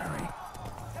 Have to hurry.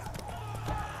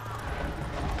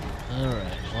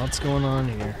 Alright, lots going on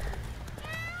here.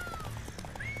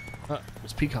 Oh,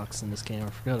 there's peacocks in this game, I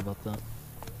forgot about that.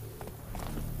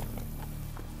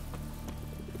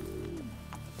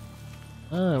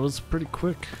 Ah, it was pretty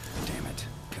quick. Damn it,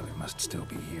 killer must still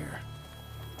be here.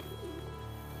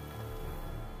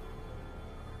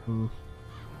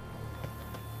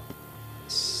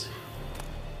 Let's see.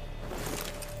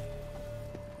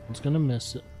 I was gonna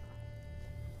miss it.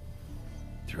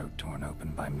 Throat torn open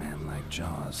by man-like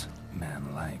jaws.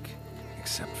 Man-like,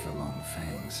 except for long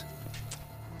fangs.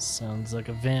 Sounds like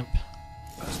a vamp.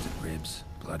 Busted ribs,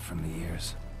 blood from the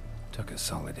ears. Took a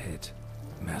solid hit.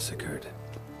 Massacred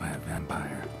by a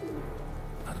vampire.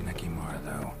 Not an Ekimara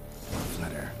though. Or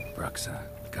Fletter, Bruxa.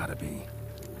 Gotta be.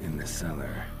 In the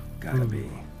cellar. Gotta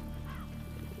be.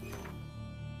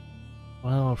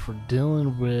 Well, if we're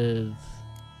dealing with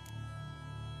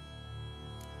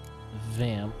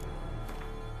vamp,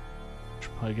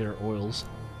 should probably get our oils.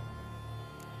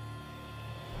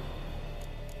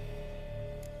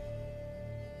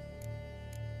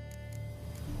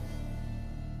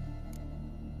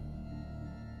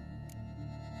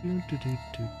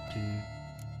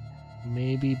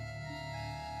 Maybe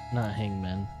not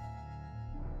Hangman.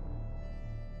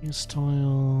 Yeast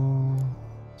oil,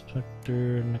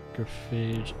 Spectre,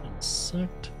 Necrophage,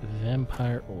 Insect,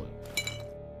 Vampire oil.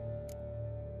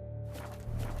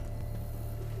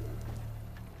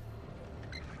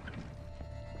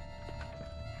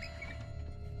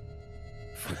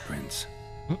 Footprints.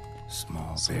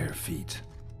 Small, bare feet.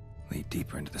 Lead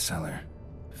deeper into the cellar.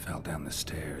 Fell down the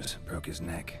stairs, broke his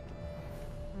neck.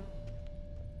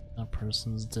 That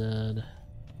person's dead.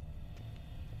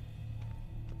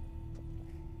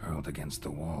 Hurled against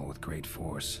the wall with great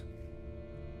force.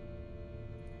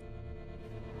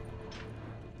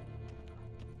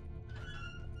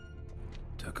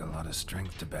 Took a lot of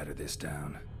strength to batter this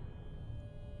down.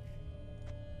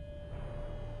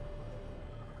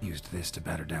 Used this to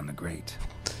batter down the grate.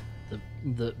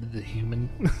 The human.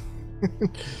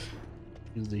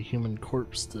 Use the human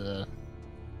corpse to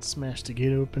smash the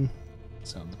gate open.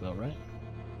 Sounds about right.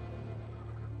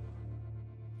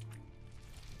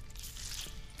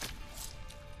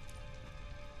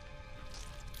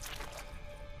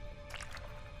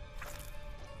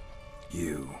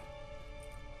 You.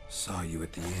 Saw you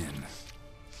at the inn.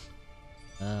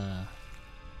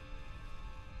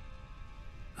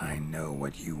 I know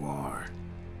what you are.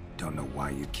 Don't know why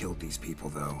you killed these people,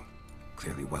 though.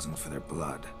 Clearly wasn't for their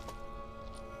blood.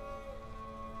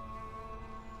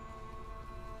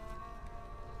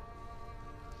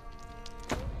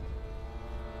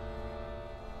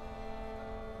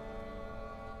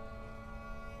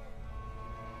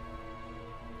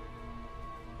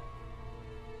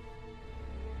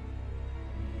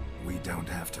 We don't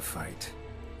have to fight.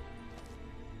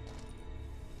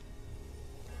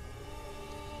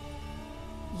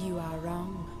 You are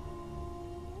wrong.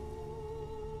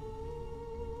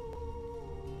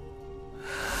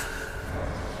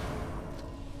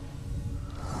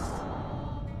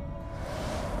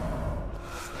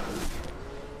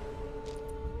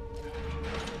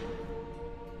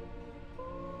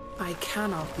 I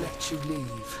cannot let you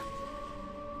leave.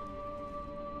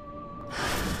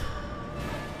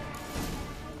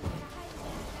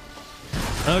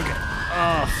 Okay.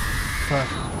 Oh, fuck.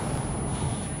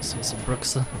 So some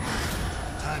Brooksa.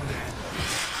 I'm dead.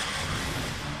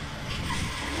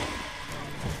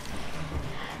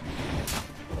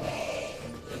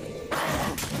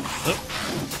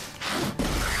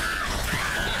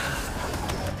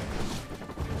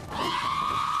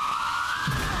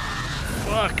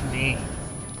 Fuck me.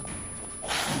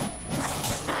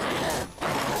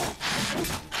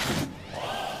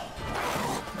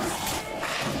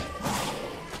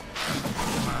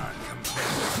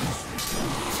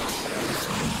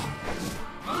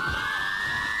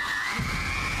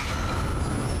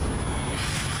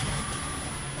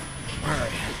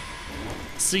 Alright.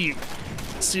 See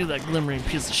you, that glimmering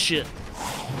piece of shit.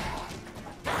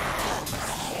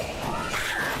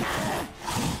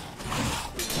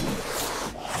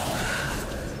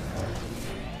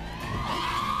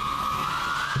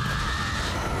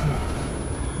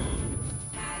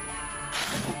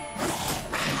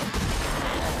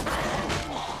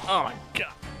 Oh my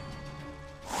god.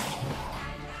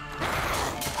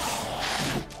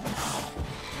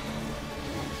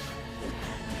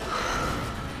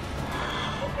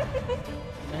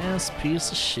 Ass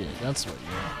piece of shit, that's what you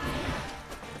are.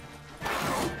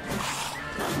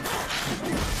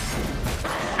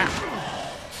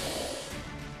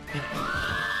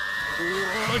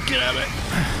 Oh, get out of it.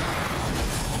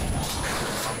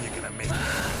 How are you gonna make it?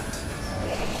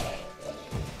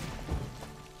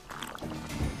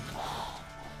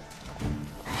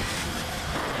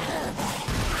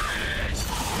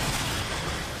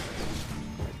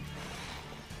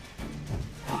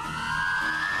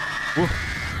 Whoa.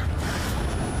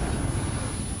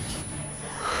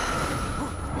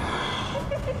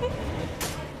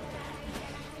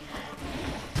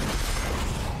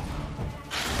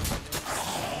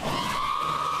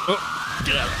 Oh,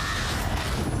 get out of it.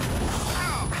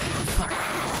 Fuck.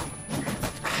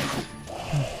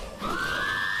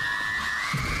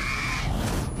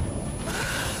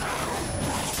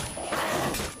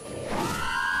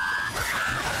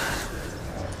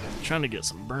 Trying to get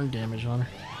some burn damage on her.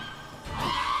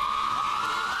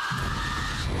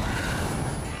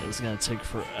 It's gonna take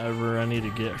forever. I need to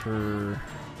get her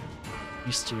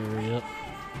bestiary up.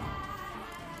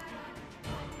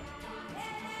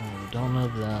 Oh, we don't know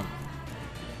that.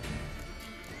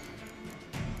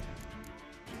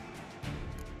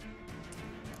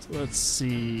 So let's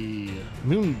see.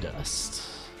 Moon dust.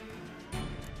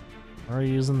 Are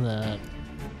using that.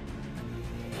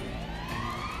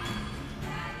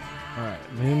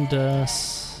 Alright, moon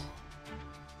dust.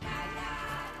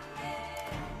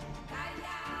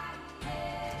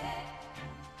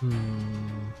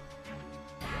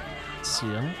 Let's see,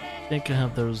 I don't think I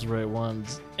have those right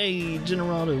ones. Hey,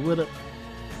 Generado, what up?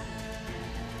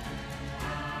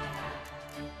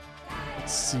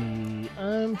 Let's see,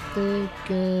 I'm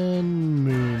thinking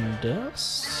moon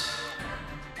dust.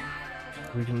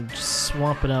 We can just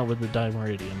swap it out with the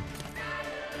Dimeridium.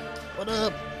 What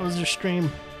up? What was your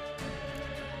stream?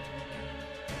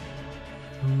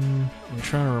 I'm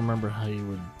trying to remember how you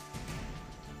would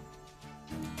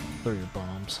throw your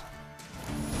bombs.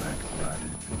 Black blood,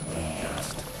 moon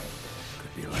dust.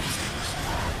 Could be like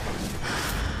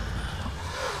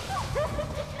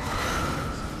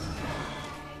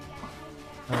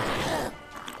Okay.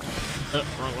 Oh,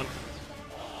 wrong one.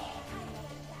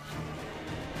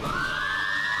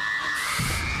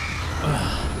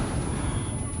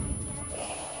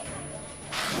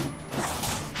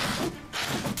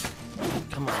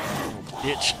 Come on, little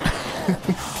bitch.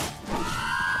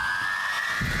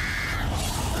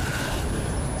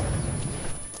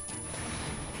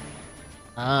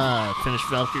 Finished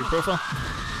Valkyrie profile.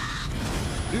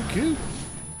 Good.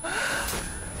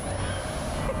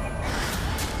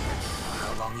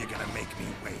 How long you gonna make me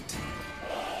wait?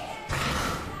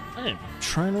 I am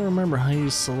trying to remember how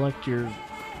you select your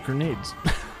grenades.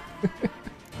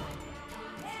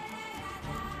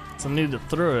 So I need to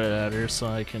throw it at her so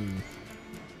I can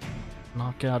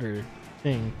knock out her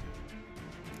thing.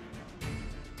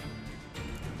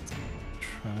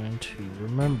 Trying to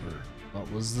remember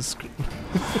what was the screen.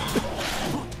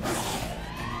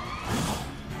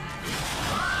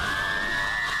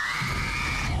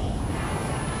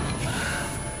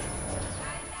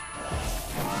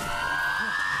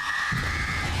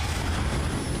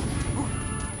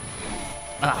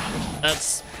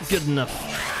 That's good enough.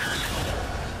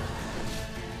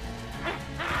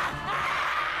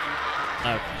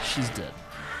 Okay, she's dead.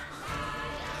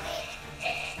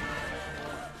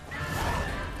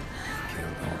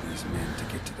 killed all these men to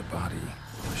get to the body.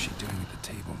 What's she doing at the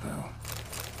table, though?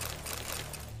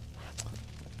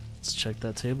 Let's check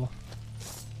that table.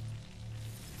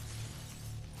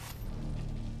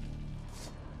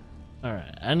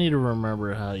 Alright, I need to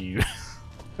remember how you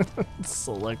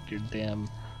select your damn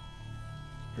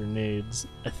grenades.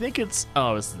 I think it's...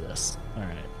 Oh, it's this.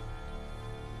 Alright.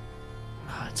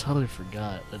 I totally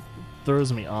forgot. It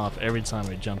throws me off every time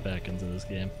I jump back into this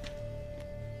game.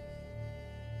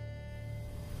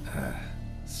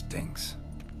 Stinks.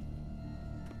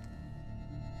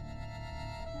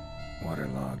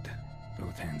 Waterlogged.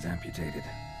 Both hands amputated.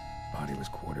 Body was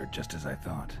quartered just as I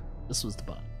thought. This was the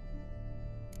body.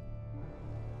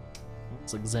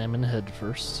 Let's examine head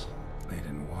first. Laid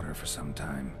in water for some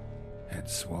time. Head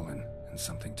swollen, and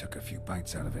something took a few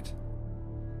bites out of it.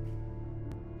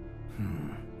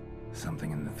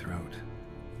 Something in the throat.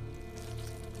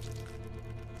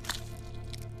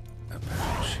 A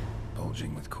pouch,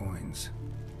 bulging with coins.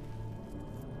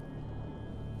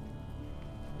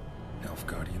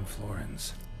 Nilfgaardian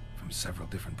florins, from several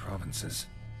different provinces.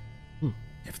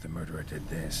 If the murderer did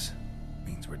this,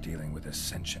 means we're dealing with a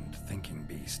sentient thinking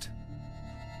beast.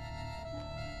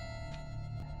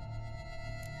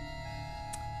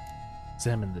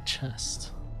 Examine the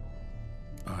chest.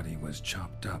 Body was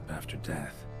chopped up after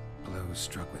death. Blows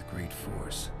struck with great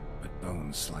force, but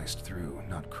bones sliced through,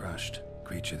 not crushed.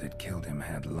 Creature that killed him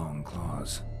had long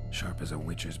claws, sharp as a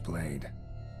witcher's blade.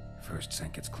 First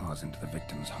sank its claws into the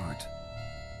victim's heart.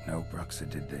 No Bruxa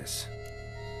did this.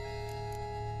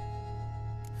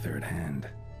 Third hand.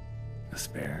 A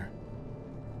spare.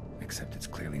 Except it's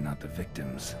clearly not the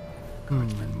victim's.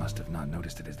 Guardsmen must have not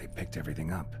noticed it as they picked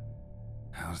everything up.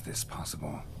 How's this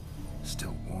possible?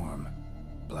 Still warm.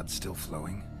 Blood still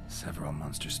flowing? Several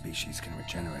monster species can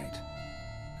regenerate.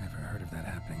 Never heard of that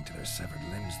happening to their severed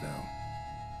limbs,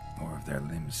 though. Or of their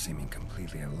limbs seeming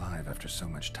completely alive after so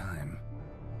much time.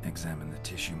 Examine the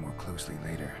tissue more closely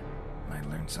later. Might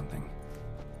learn something.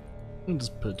 And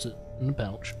just puts it in the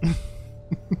pouch.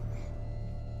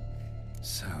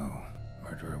 So,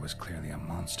 murderer was clearly a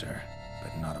monster,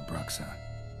 but not a Bruxa.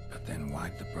 But then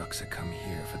why'd the Bruxa come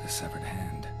here for the severed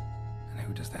hand? And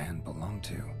who does the hand belong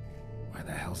to? Why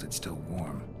the hell's it still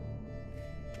warm?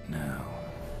 Now,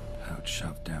 pouch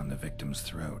shoved down the victim's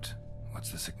throat.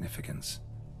 What's the significance?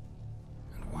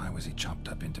 And why was he chopped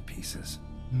up into pieces?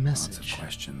 Message. Lots of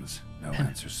questions, no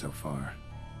answers so far.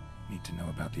 Need to know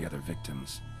about the other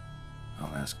victims.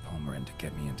 I'll ask Palmerin to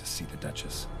get me in to see the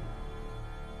Duchess.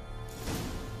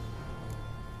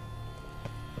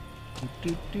 Oh,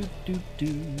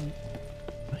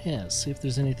 yeah, see if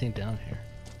there's anything down here.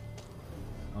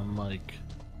 Unlike...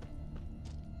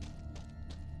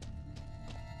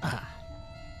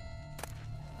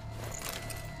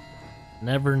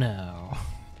 Never know.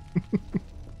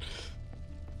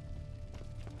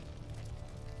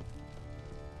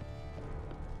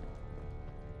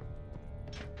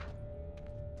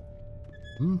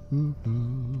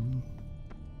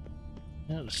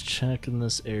 Yeah, just checking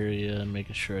this area and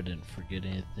making sure I didn't forget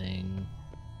anything.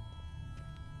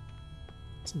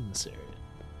 What's in this area?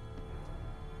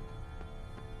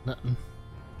 Nothing.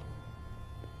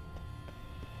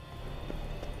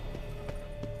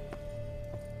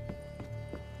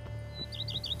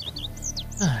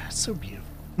 Ah, it's so beautiful.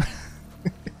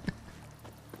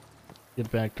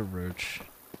 Get back to Roach.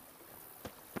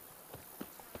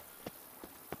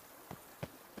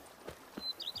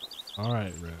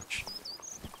 Alright, Roach.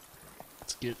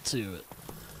 Let's get to it.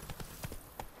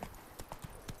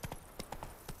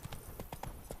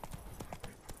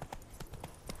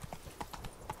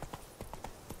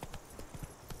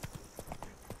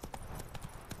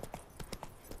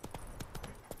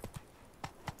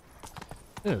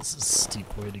 Yeah, this is a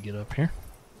steep way to get up here.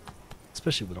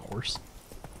 Especially with a horse.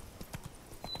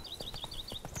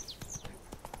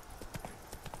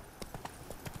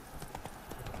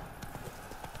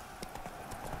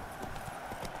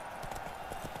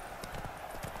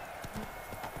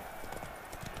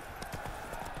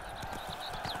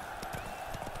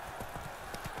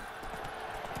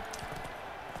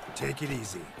 Take it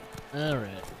easy.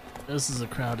 Alright, this is a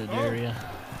crowded area.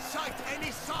 Sight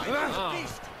any sign of the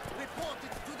beast! Report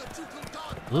it to the ducal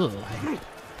guard! Ugh.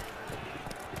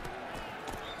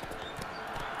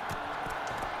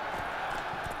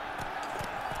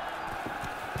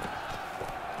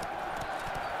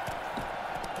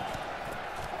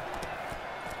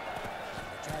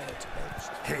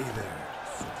 Hey there.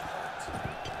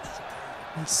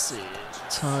 Let's see.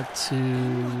 Talk to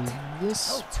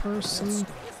this person.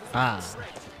 Ah,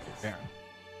 there.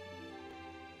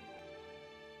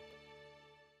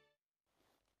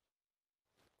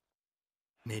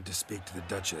 Need to speak to the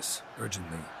Duchess,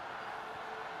 urgently.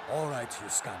 All right, you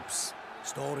scamps.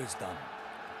 Story's done.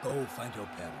 Go find your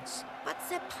parents. But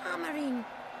Sir Palmerin,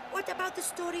 what about the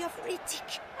story of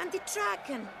Rittik and the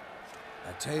dragon?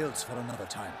 Tales for another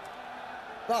time.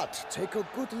 But take a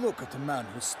good look at the man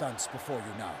who stands before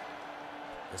you now.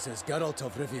 This is Geralt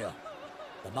of Rivia,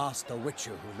 the master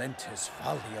witcher who lent his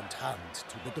valiant hand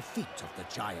to the defeat of the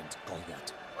giant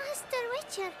Goliath. Master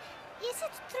Witcher, is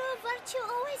it true virtue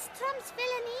always trumps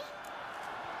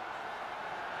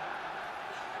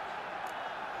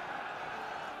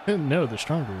villainy? No, the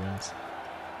stronger wins.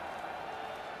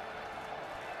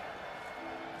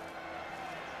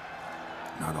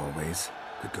 Not always.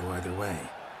 Could go either way.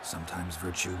 Sometimes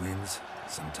virtue wins,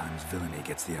 sometimes villainy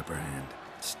gets the upper hand.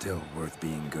 Still worth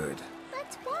being good.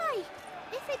 But why?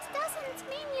 If it doesn't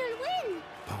mean you'll win.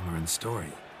 Palmer and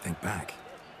Story. Think back.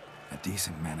 A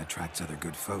decent man attracts other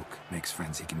good folk, makes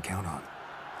friends he can count on.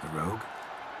 A rogue?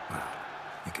 Well,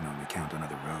 you can only count on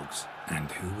other rogues.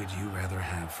 And who would you rather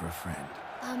have for a friend?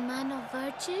 A man of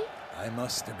virtue? I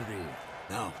must agree.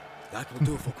 Now, that will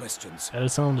do for questions. Gotta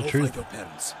tell him the Go truth. find your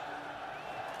parents.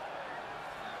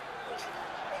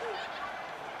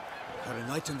 Her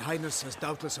Enlightened Highness has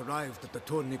doubtless arrived at the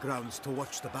tourney grounds to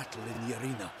watch the battle in the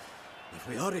arena. If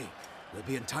we hurry, we'll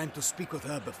be in time to speak with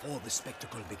her before the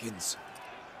spectacle begins.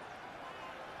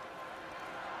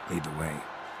 Lead the way.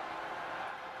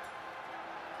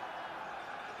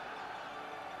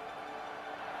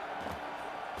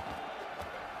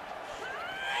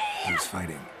 Who's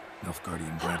fighting?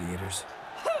 Nilfgaardian gladiators?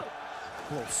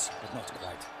 Close, but not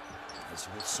quite. As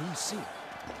you will soon see.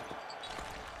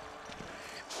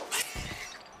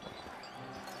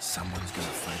 Someone's gonna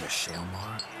fight a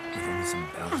Shaelmar with only some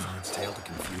bells on its tail to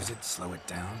confuse it, slow it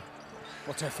down?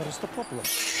 Whatever is the problem?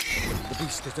 The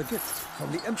beast is a gift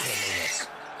from the Emperor, no less.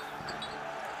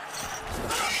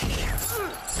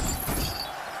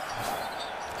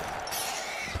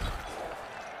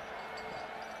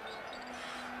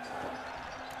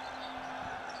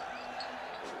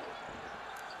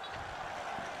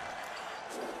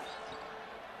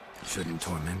 Shouldn't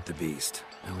torment the beast.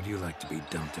 How would you like to be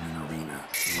dumped in an arena,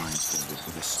 blindfolded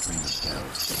with a string of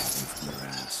bells dangling from your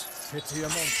ass? Pity a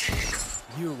monster.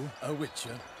 You, a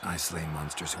witcher? I slay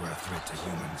monsters who are a threat to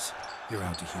humans. You're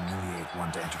out to humiliate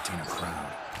one to entertain a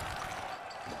crowd.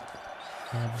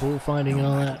 Bullfighting and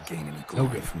all No that. gain any glory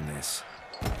Okay. from this.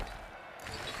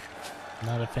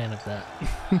 Not a fan of that.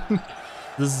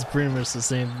 This is pretty much the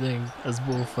same thing as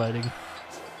bullfighting.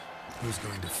 Who's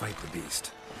going to fight the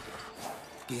beast?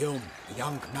 Guillaume, the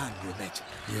young man you met.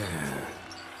 Yeah.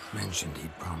 Mentioned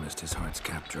he'd promised his heart's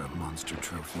captor a monster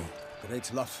trophy.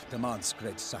 Great love demands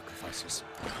great sacrifices.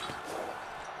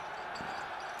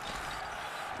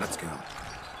 Let's go.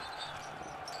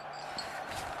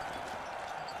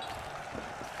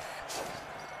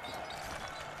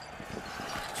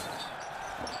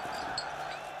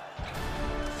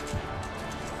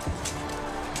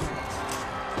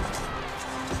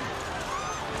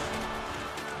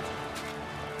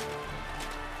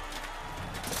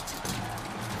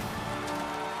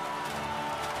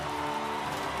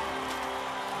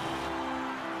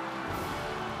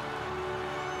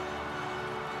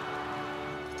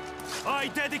 I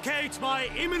dedicate my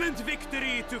imminent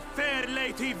victory to fair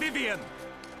Lady Vivian.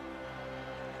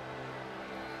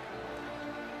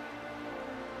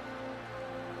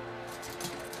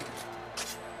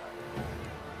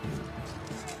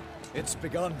 It's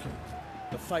begun.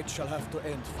 The fight shall have to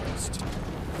end first.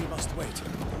 We must wait.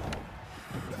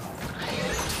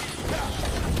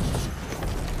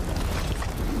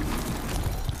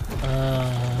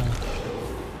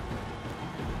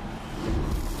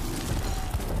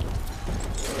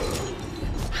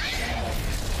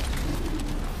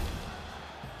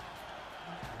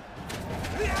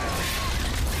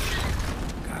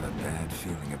 Got a bad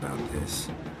feeling about this.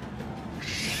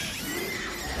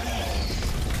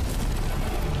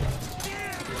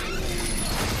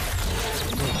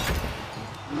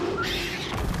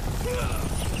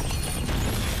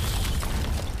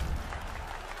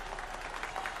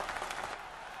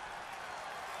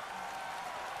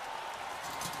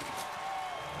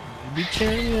 Be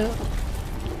cheering you up.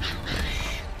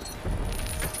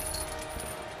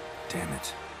 Damn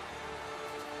it.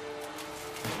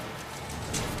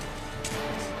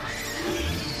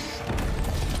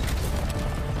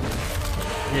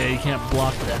 Yeah, you can't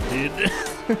block that, dude.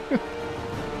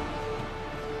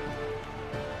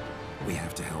 We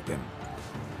have to help him.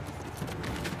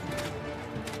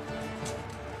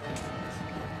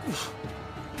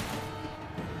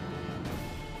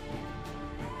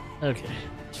 Okay,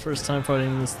 it's first time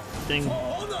fighting this thing.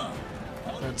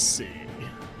 Let's see.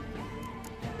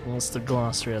 What's the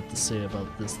glossary have to say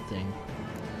about this thing?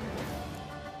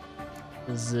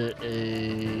 Is it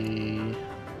a...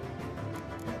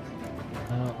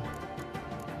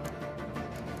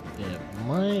 yeah,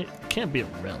 Why can't be a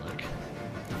relic?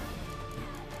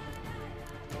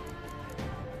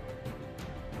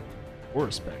 Or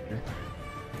a specter.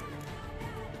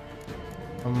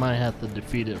 I might have to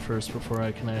defeat it first before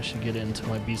I can actually get it into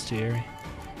my bestiary.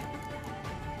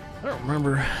 I don't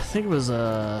remember. I think it was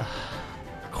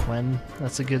Quen.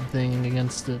 That's a good thing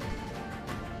against it.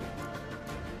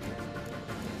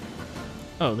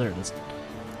 Oh, there it is.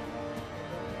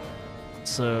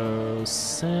 So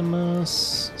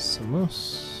Samus,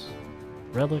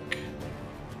 Relic,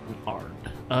 and Ard.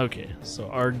 Okay, so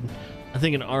Ard. I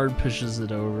think an Ard pushes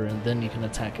it over, and then you can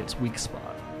attack its weak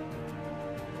spot.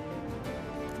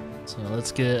 So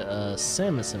let's get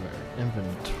Samus in our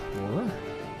inventory.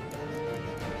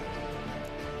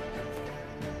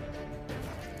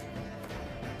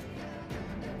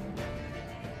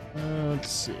 Let's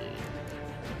see.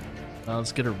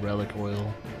 Let's get a relic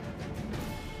oil.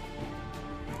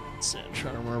 Let's see, I'm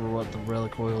trying to remember what the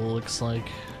relic oil looks like.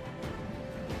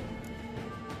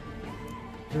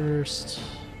 First,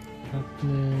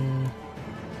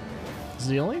 is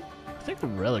the only. I think the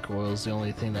relic oil is the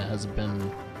only thing that hasn't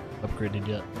been upgraded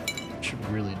yet. Should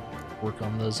really work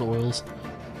on those oils.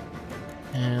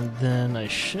 And then I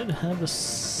should have a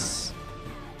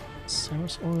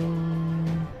Samus oil.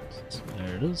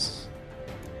 There it is.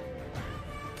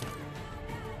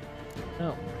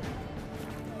 Oh.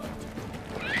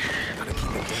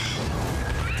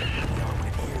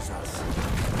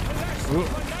 Ooh.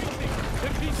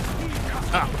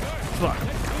 Ah, fuck.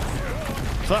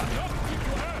 Fuck.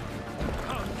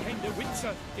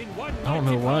 I don't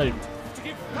know why.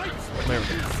 There we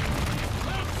go.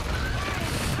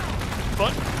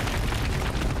 What?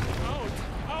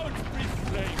 Out, breathe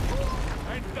flame,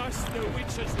 and thus the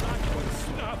witch's life will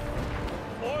stop.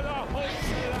 All our hopes,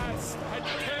 alas, had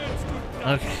turned to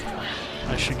dust. Okay,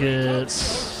 I should get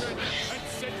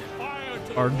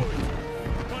Ard.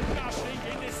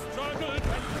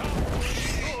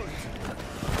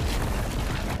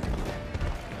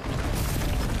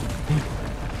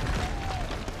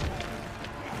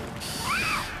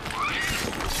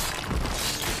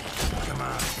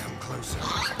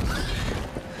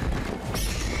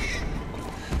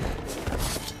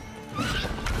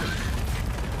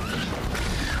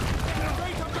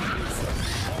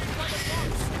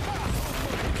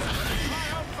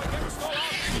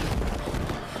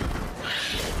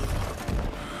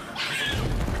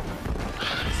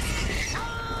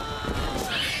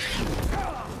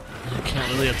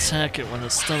 Attack it when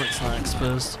its stomach's not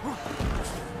exposed.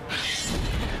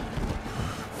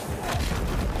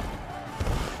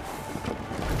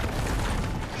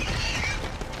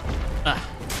 Ah,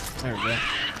 there we go.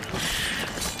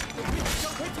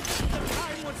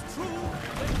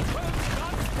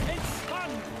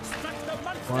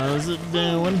 What is it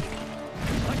doing?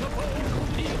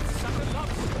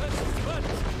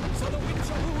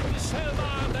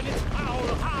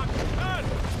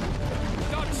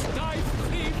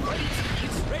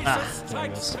 Ah, there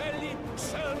it is.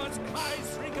 He's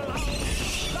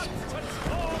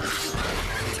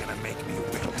gonna make me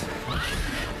wait.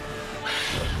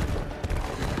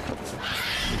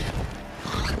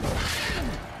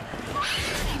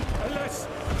 Alas,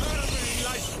 murmuring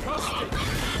lies prostrate,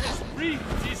 has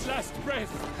breathed his last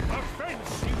breath. Our friend,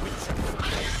 she witches,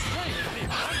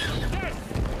 death.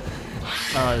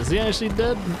 Is he actually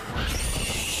dead?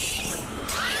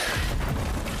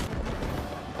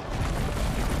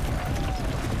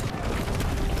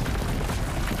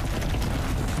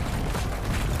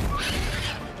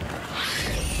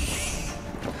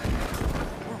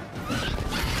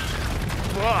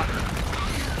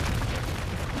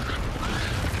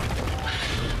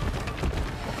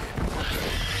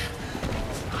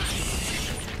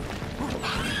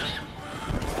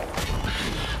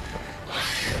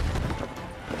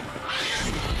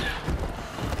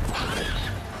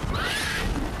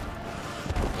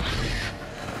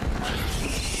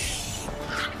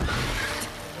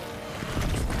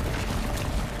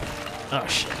 Oh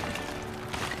shit.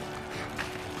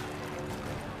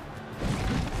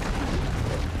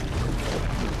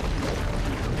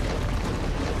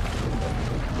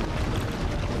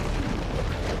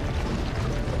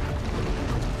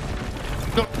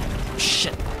 Oh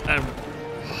shit. I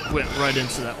went right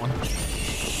into that one.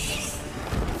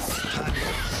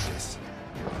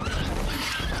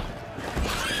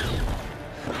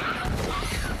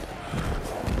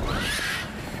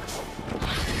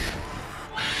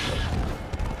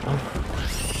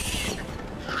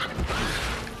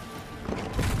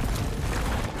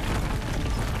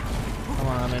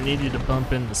 I need you to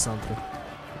bump into something.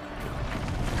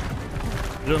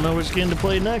 You don't know which game to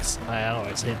play next? I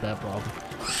always hate that problem.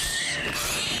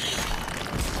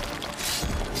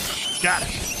 Got it!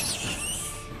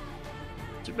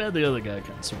 Too bad the other guy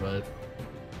can't survive.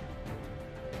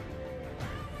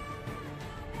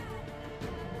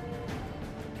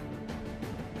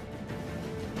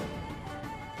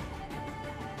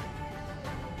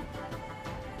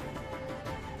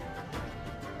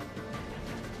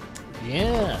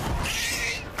 Yeah.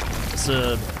 It's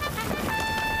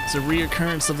a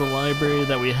reoccurrence of the library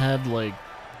that we had like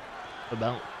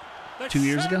about 2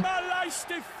 years ago.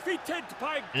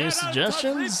 Any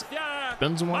suggestions?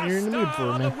 Depends on what you're in the mood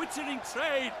for, man.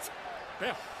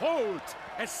 Behold,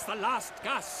 as the last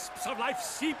gasps of life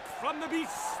seep from the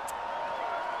beast.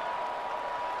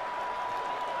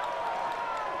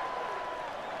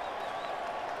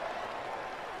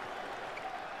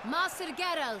 Master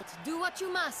Geralt, do what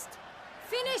you must.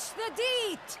 Finish the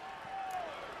deed!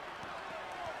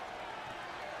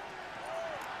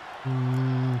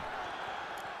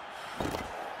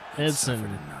 It's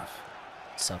enough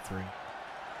suffering.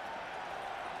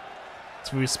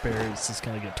 So we spare it's just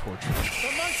gonna get tortured.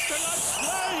 The monster lies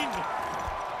slain!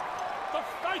 The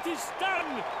fight is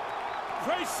done!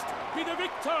 Praised be the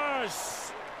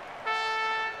victors!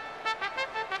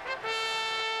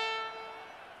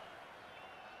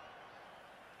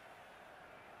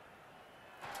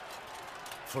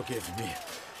 Forgive me.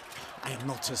 I am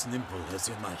not as nimble as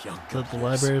in my younger Is that the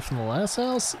library from the last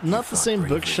house? Not the same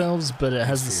bookshelves, but it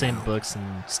has the same books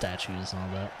and statues and all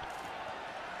that.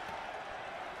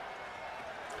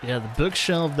 Yeah, the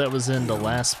bookshelf that was in the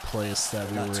last place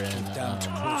that we were in,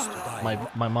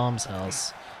 my mom's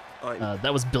house,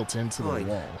 that was built into the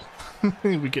wall.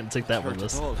 We couldn't take that with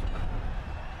us.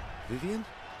 Vivian?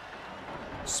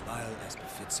 Smile as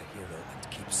befits a hero and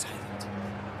keep silent.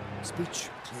 Speech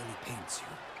clearly paints you.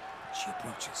 She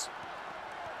approaches.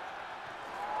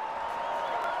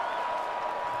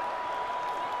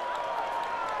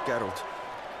 Geralt,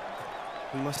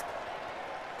 we must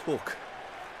talk.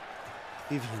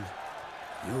 Vivian.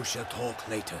 You shall talk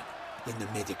later, in the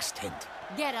medic's tent.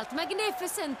 Geralt,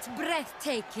 magnificent,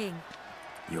 breathtaking.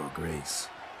 Your Grace.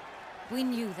 We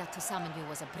knew that to summon you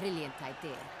was a brilliant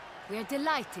idea. We are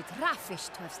delighted,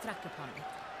 ravished to have struck upon it.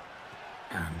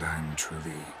 And I'm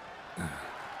truly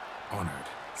honored.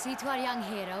 See to our young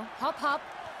hero. Hop, hop.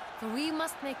 For we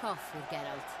must make off with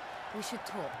Geralt. We should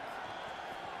talk.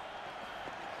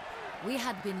 We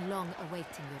had been long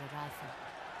awaiting your arrival.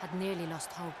 Had nearly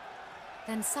lost hope.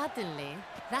 Then suddenly,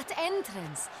 that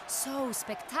entrance, so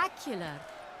spectacular.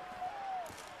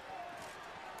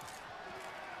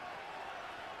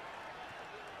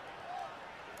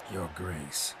 Your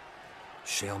Grace.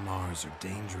 Shaelmars are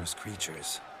dangerous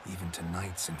creatures, even to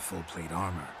knights in full plate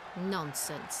armor.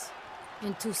 Nonsense.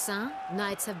 In Toussaint,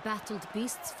 knights have battled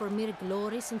beasts for mere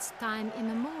glory since time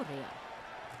immemorial.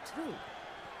 True.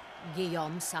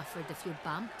 Guillaume suffered a few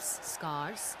bumps,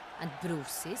 scars, and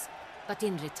bruises, but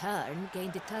in return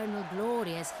gained eternal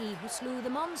glory as he who slew the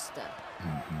monster.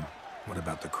 What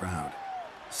about the crowd?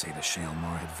 Say the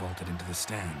Shaelmar had vaulted into the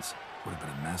stands. Would have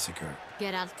been a massacre.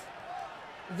 Geralt,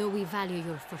 though we value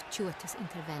your fortuitous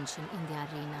intervention in the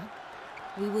arena,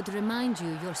 we would remind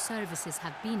you your services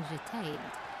have been retained,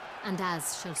 and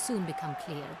as shall soon become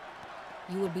clear,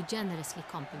 you will be generously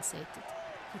compensated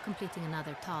for completing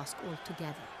another task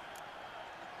altogether.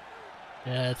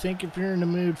 Yeah, I think if you're in the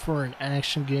mood for an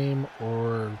action game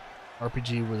or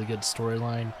RPG with a good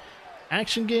storyline,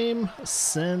 action game,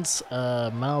 since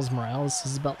Miles Morales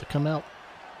is about to come out,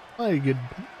 probably a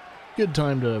good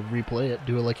time to replay it,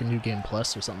 do it like a New Game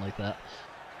Plus or something like that.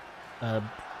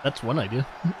 That's one idea.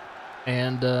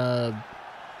 And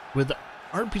with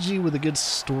RPG with a good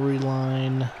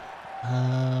storyline,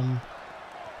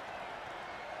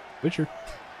 Witcher.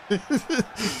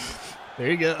 There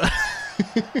you go.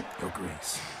 Your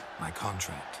Grace, my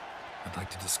contract. I'd like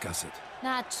to discuss it.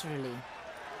 Naturally,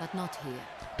 but not here.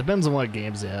 Depends on what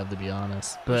games they have, to be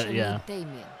honest. But yeah,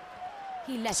 Damien.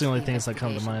 it's the only things that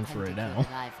come to mind for right now.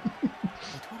 But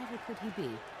whatever could he be?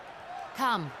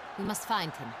 Come, we must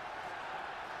find him.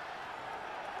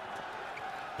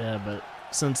 Yeah, but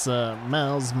since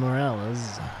Miles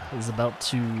Morales is about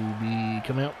to be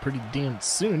coming out pretty damn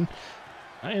soon,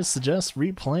 I suggest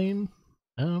replaying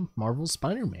Marvel's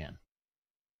Spider-Man.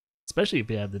 Especially if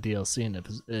you have the DLC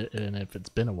and if it's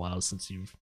been a while since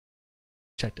you've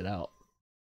checked it out.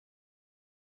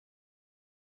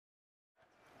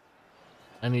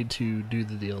 I need to do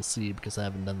the DLC because I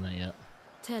haven't done that yet.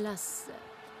 Tell us,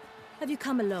 have you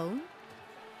come alone?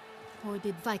 Or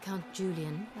did Viscount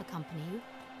Julian accompany you?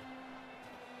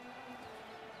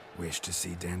 Wish to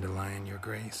see Dandelion, Your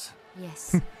Grace?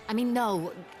 Yes. I mean,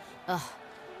 no.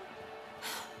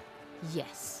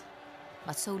 Yes.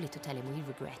 But solely to tell him we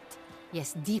regret.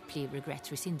 Yes, deeply regret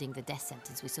rescinding the death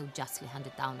sentence we so justly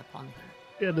handed down upon him.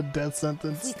 Yeah, the death If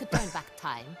sentence. we could turn back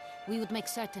time, we would make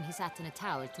certain he sat in a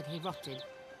tower till he rotted.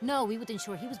 No, we would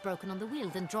ensure he was broken on the wheel,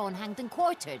 then drawn, hanged, and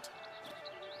quartered.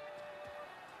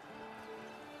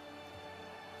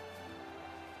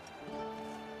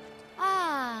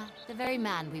 Ah, the very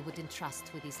man we would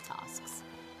entrust with these tasks.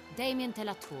 Damien de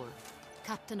la Tour,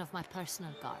 captain of my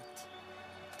personal guard.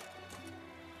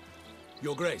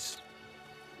 Your Grace.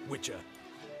 Witcher.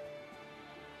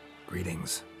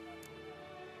 Greetings.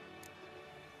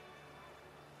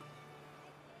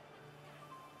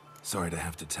 Sorry to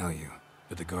have to tell you,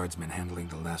 but the guardsman handling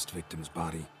the last victim's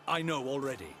body... I know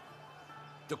already.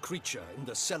 The creature in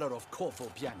the cellar of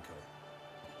Corvo Bianco.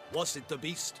 Was it the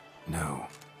beast? No.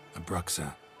 A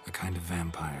Bruxa, a kind of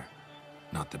vampire.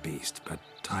 Not the beast, but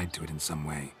tied to it in some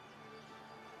way.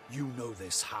 You know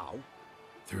this how?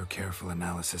 Through careful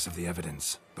analysis of the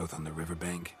evidence, both on the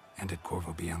riverbank and at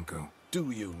Corvo Bianco.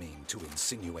 Do you mean to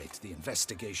insinuate the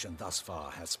investigation thus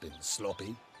far has been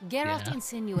sloppy? Geralt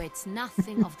insinuates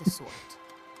nothing of the sort.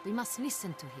 We must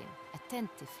listen to him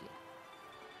attentively.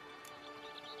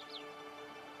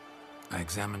 I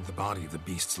examined the body of the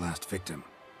beast's last victim.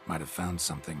 Might have found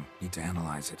something. Need to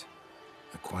analyze it.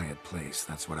 A quiet place,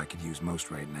 that's what I could use most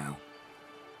right now.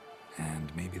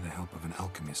 And maybe the help of an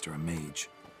alchemist or a mage.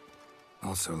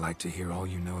 Also like to hear all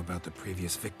you know about the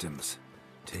previous victims.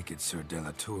 Take it Sir de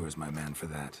la Tour is my man for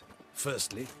that.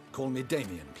 Firstly, call me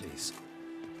Damien, please.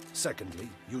 Secondly,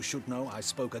 you should know I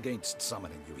spoke against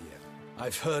summoning you here.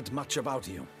 I've heard much about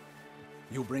you.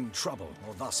 You bring trouble,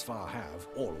 or thus far have,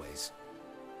 always.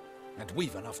 And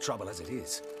we've enough trouble as it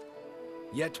is.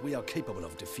 Yet we are capable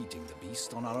of defeating the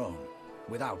beast on our own,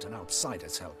 without an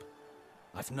outsider's help.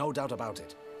 I've no doubt about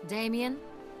it. Damien,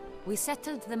 we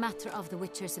settled the matter of the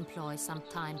Witcher's employ some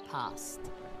time past.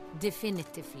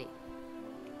 Definitively.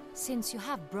 Since you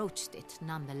have broached it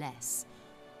nonetheless,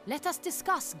 let us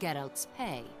discuss Geralt's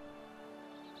pay.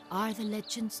 Are the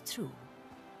legends true?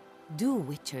 Do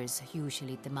Witchers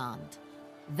usually demand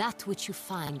that which you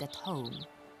find at home,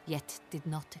 yet did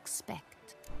not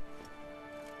expect?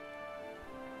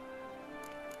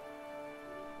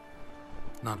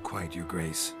 Not quite, Your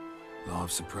Grace. Law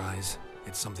of surprise,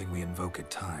 it's something we invoke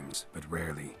at times, but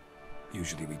rarely.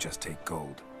 Usually we just take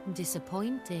gold.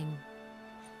 Disappointing.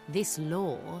 This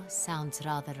law sounds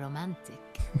rather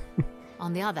romantic.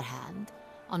 On the other hand,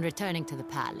 on returning to the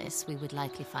palace, we would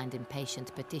likely find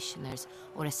impatient petitioners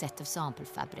or a set of sample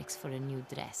fabrics for a new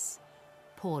dress.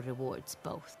 Poor rewards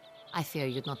both. I fear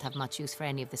you'd not have much use for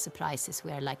any of the surprises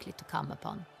we are likely to come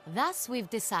upon. Thus we've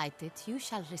decided you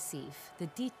shall receive the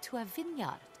deed to a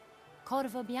vineyard,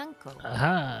 Corvo Bianco,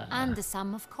 and the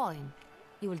sum of coin.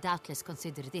 You will doubtless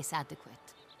consider this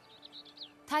adequate.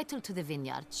 Title to the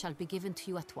vineyard shall be given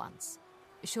to you at once.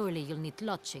 Surely you'll need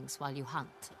lodgings while you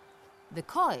hunt. The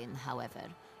coin, however,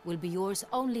 will be yours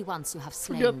only once you have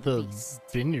slain Forget the the beast.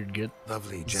 vineyard get.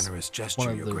 Lovely, generous gesture, one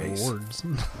of Your the Grace. rewards.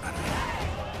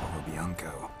 Corvo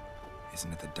Bianco.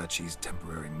 Isn't it the Duchy's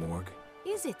temporary morgue?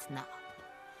 Is it now?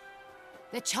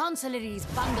 The Chancellery's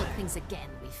bungled things again,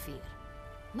 we fear.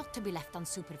 Not to be left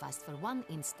unsupervised for one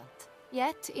instant.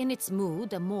 Yet, in its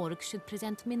mood, a morgue should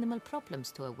present minimal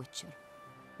problems to a Witcher.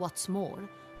 What's more,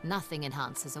 nothing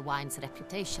enhances a wine's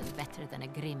reputation better than a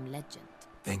grim legend.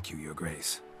 Thank you, Your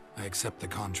Grace. I accept the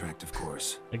contract, of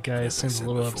course. The guy As I seems a said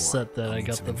little before, upset that I'll I need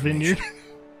got some the information.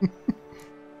 vineyard.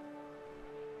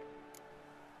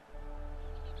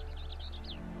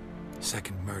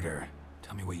 Second murder.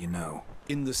 Tell me what you know.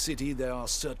 In the city there are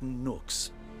certain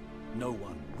nooks. No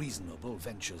one reasonable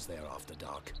ventures there after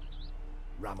dark.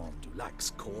 Ramon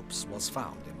Dulac's corpse was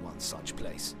found in one such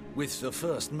place. With the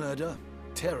first murder,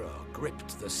 terror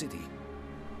gripped the city.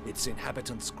 Its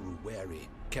inhabitants grew wary,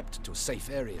 kept to safe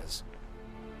areas.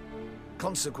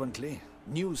 Consequently,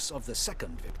 news of the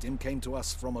second victim came to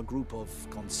us from a group of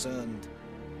concerned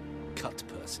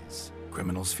cut-purses.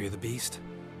 Criminals fear the beast?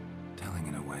 Telling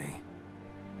in a way.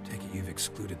 Take it you've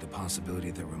excluded the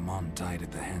possibility that Ramon died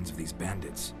at the hands of these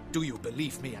bandits. Do you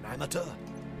believe me an amateur?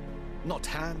 Not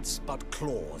hands, but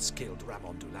claws killed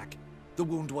Ramon Dulac. The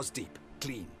wound was deep,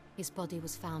 clean. His body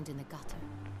was found in a gutter,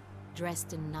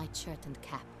 dressed in nightshirt and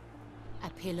cap, a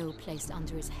pillow placed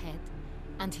under his head,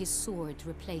 and his sword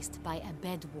replaced by a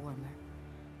bed warmer.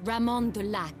 Ramon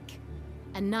Dulac,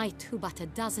 a knight who but a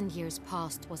dozen years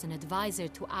past was an advisor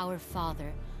to our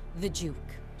father, the Duke.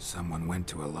 Someone went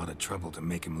to a lot of trouble to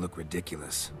make him look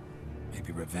ridiculous.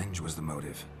 Maybe revenge was the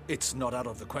motive. It's not out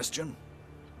of the question.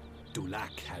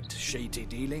 Dulac had shady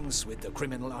dealings with the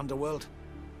criminal underworld,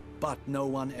 but no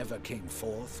one ever came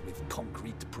forth with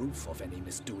concrete proof of any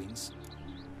misdoings.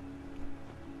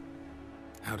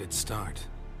 How'd it start?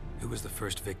 Who was the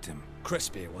first victim?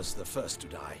 Crespi was the first to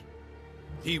die.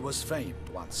 He was famed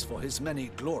once for his many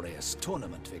glorious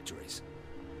tournament victories.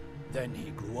 Then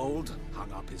he grew old,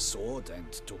 hung up his sword,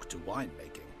 and took to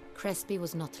winemaking. Crespi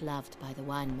was not loved by the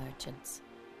wine merchants.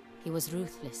 He was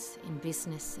ruthless in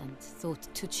business and thought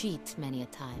to cheat many a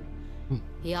time.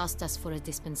 He asked us for a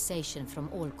dispensation from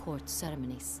all court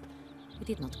ceremonies. We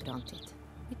did not grant it.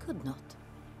 We could not.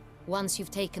 Once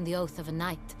you've taken the oath of a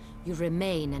knight, you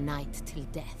remain a knight till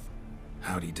death.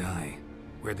 How'd he die?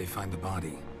 Where'd they find the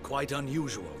body? Quite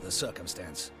unusual, the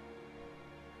circumstance.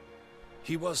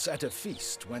 He was at a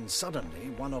feast when suddenly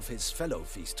one of his fellow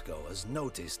feastgoers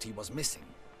noticed he was missing.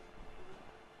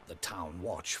 The town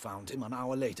watch found him an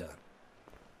hour later.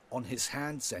 On his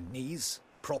hands and knees,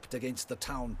 propped against the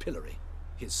town pillory,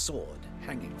 his sword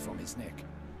hanging from his neck.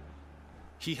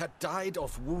 He had died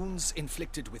of wounds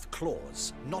inflicted with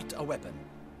claws, not a weapon.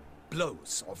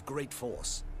 Blows of great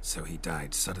force. So he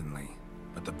died suddenly,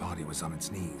 but the body was on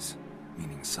its knees,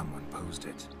 meaning someone posed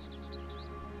it.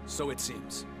 So it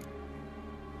seems.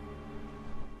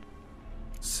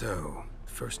 So,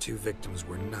 first two victims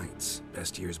were knights,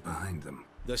 best years behind them.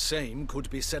 The same could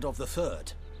be said of the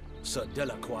third. Sir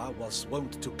Delacroix was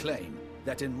wont to claim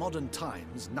that in modern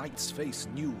times knights face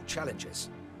new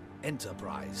challenges,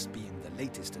 enterprise being the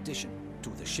latest addition to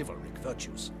the chivalric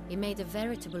virtues. He made a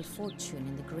veritable fortune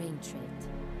in the grain trade.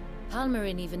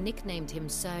 Palmerin even nicknamed him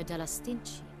Sir de la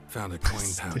Stinchi. Found a coin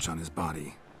pouch on his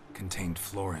body. Contained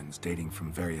florins dating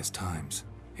from various times,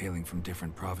 hailing from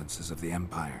different provinces of the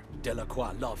Empire.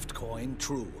 Delacroix loved coin,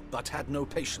 true, but had no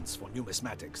patience for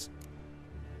numismatics.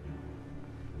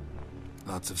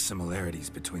 Lots of similarities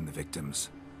between the victims.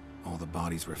 All the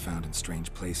bodies were found in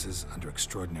strange places under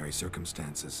extraordinary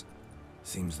circumstances.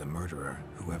 Seems the murderer,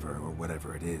 whoever or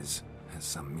whatever it is, has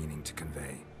some meaning to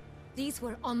convey. These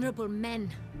were honorable men.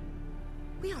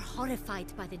 We are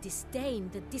horrified by the disdain,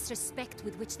 the disrespect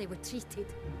with which they were treated.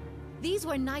 These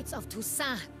were knights of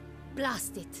Toussaint.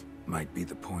 Blast it. Might be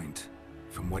the point.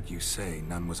 From what you say,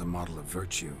 none was a model of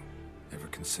virtue. Ever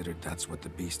considered that's what the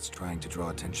beast's trying to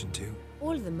draw attention to?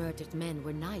 All the murdered men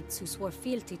were knights who swore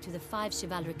fealty to the 5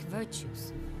 chivalric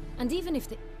virtues. And even if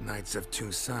the Knights of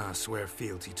Toussaint swear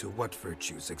fealty to what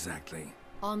virtues exactly?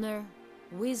 honor,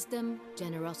 wisdom,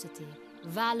 generosity,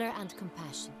 valor, and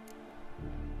compassion.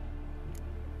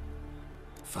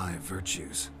 5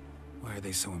 virtues. Why are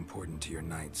they so important to your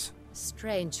knights?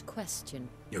 Strange question.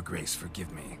 Your Grace,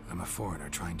 forgive me. I'm a foreigner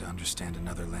trying to understand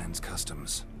another land's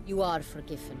customs. You are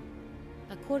forgiven.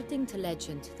 According to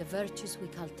legend, the virtues we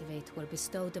cultivate were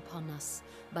bestowed upon us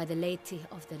by the Lady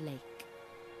of the Lake.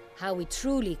 How we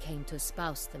truly came to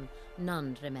espouse them,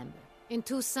 none remember. In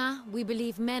Toussaint, we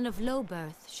believe men of low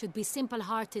birth should be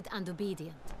simple-hearted and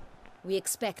obedient. We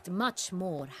expect much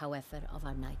more, however, of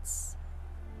our knights.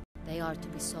 They are to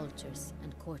be soldiers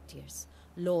and courtiers,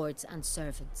 lords and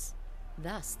servants.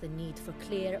 Thus, the need for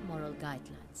clear moral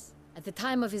guidelines. At the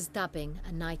time of his dubbing,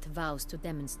 a knight vows to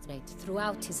demonstrate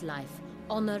throughout his life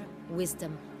honor,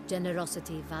 wisdom,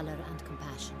 generosity, valor, and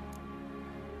compassion.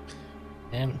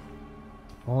 And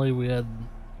if only we had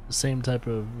the same type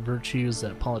of virtues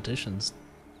that politicians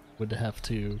would have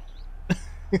to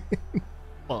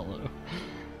follow.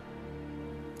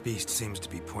 Beast seems to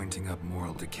be pointing up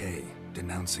moral decay,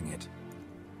 denouncing it.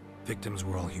 Victims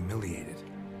were all humiliated.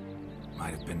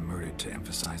 Might have been murdered to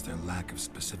emphasize their lack of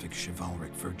specific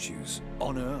chivalric virtues.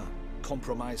 Honor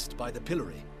compromised by the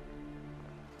pillory.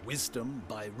 Wisdom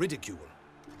by ridicule.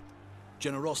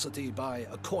 Generosity by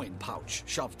a coin pouch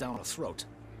shoved down a throat.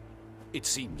 It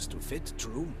seems to fit,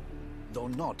 true, though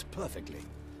not perfectly.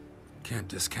 Can't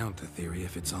discount the theory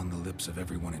if it's on the lips of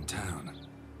everyone in town.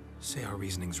 Say our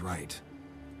reasoning's right.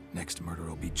 Next murder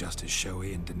will be just as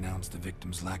showy and denounce the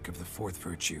victim's lack of the 4th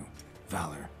virtue,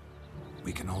 valor.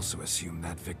 We can also assume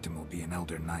that victim will be an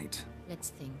elder knight. Let's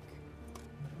think.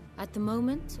 At the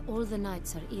moment, all the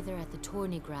knights are either at the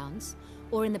tourney grounds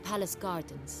or in the palace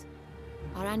gardens.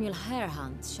 Our annual hare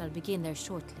hunt shall begin there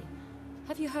shortly.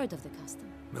 Have you heard of the custom?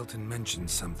 Milton mentioned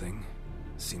something.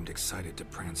 Seemed excited to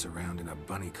prance around in a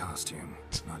bunny costume.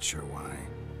 Not sure why.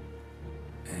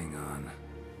 Hang on.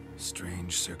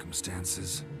 Strange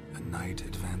circumstances. A knight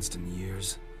advanced in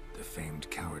years. The famed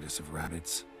cowardice of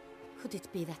rabbits. Could it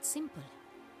be that simple?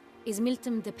 Is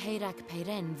Milton de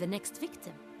Peyrac-Peyren the next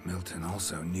victim? Milton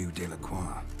also knew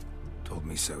Delacroix. Told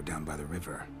me so down by the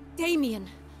river. Damien!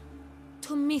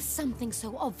 To miss something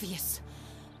so obvious.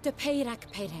 De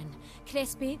Peyrac-Peyren,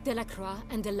 Crespi, Delacroix,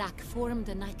 and Delac formed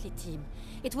a knightly team.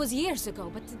 It was years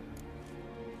ago, but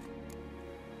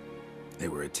They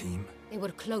were a team? they were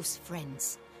close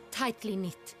friends, tightly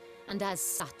knit, and as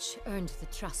such earned the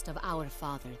trust of our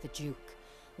father, the Duke.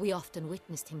 We often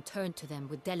witnessed him turn to them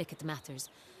with delicate matters.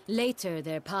 Later,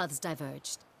 their paths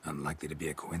diverged. Unlikely to be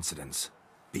a coincidence.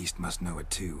 Beast must know it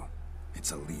too.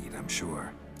 It's a lead, I'm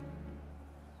sure.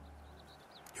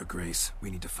 Your Grace,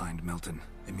 we need to find Milton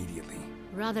immediately.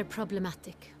 Rather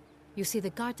problematic. You see,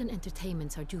 the garden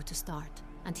entertainments are due to start,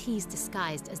 and he's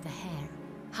disguised as the Hare,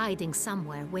 hiding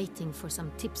somewhere, waiting for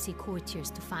some tipsy courtiers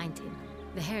to find him.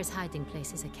 The Hare's hiding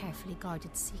place is a carefully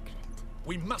guarded secret.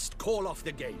 We must call off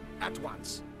the game, at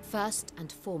once. First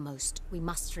and foremost, we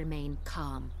must remain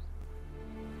calm.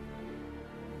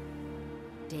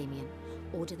 Damien,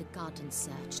 order the garden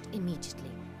searched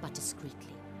immediately, but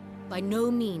discreetly. By no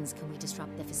means can we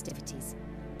disrupt the festivities.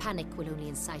 Panic will only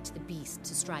incite the beast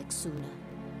to strike sooner.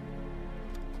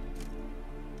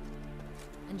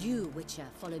 And you, Witcher,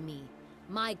 follow me.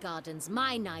 My gardens,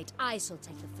 my night, I shall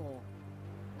take the fall.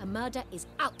 A murder is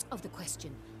out of the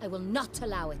question. I will not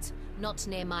allow it. Not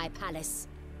near my palace.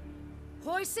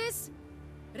 Horses?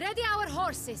 Ready our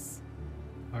horses!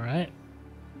 Alright.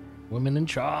 Women in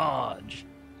charge.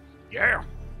 Yeah!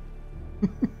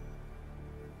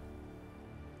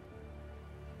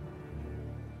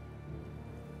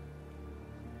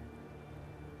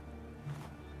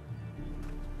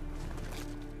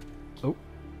 Oh.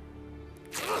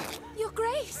 Your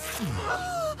Grace!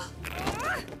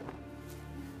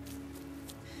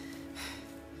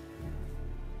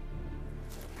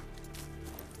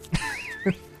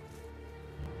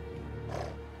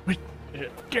 Wait,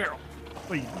 Geralt,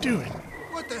 what are you doing?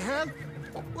 What the hell?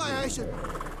 Why, I said...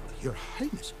 Your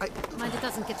Highness, Mind it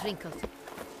doesn't get wrinkled.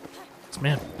 This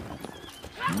man.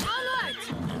 Onward!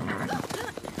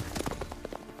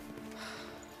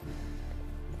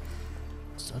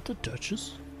 Is that the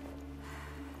Duchess?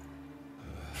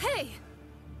 Hey!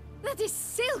 That is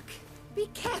silk! Be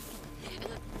careful!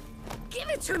 Give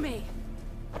it to me!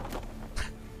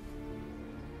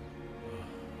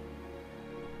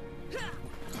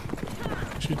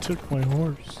 She took my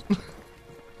horse.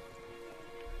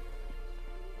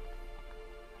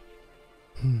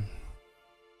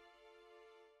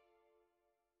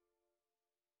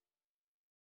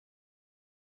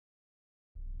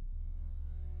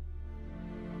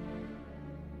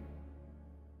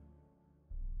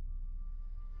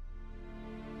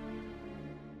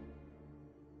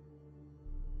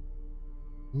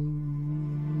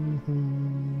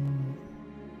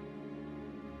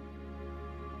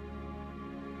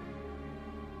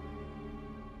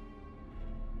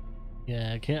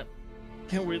 Yeah, I can't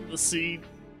wait to see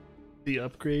the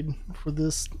upgrade for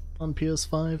this on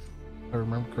PS5. If I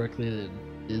remember correctly, it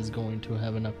is going to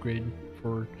have an upgrade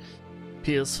for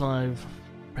PS5.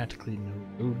 Practically no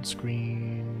load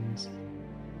screens,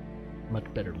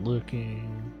 much better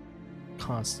looking,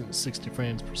 constant 60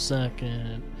 frames per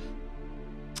second.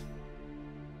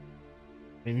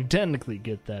 I mean, you technically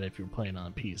get that if you're playing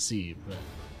on PC, but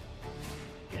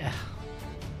yeah.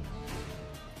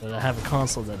 But I have a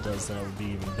console that does that would be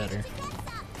even better.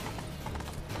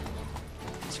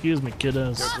 Excuse me,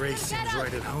 kiddos. Your Grace seems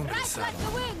right at home in the saddle.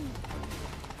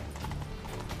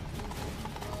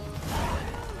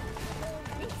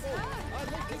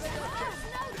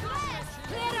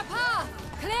 Clear the path!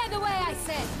 Clear the way, I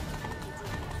said!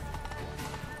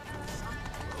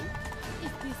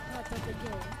 Is this part of the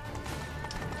game?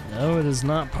 No, it is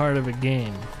not part of a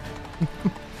game.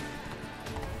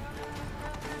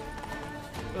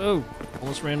 Oh,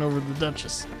 almost ran over the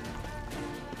Duchess.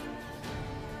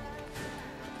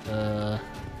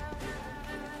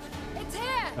 It's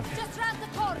here! Okay. Just round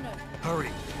the corner! Hurry!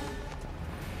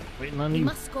 Waiting on We you.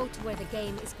 must go to where the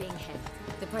game is being held.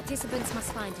 The participants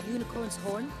must find a unicorn's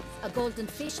horn, a golden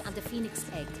fish, and a phoenix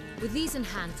egg. With these in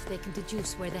hand, they can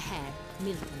deduce where the Hare,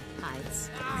 Milton, hides.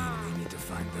 We need to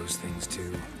find those things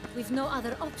too. We've no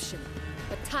other option,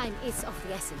 but time is of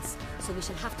the essence, so we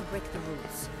shall have to break the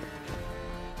rules.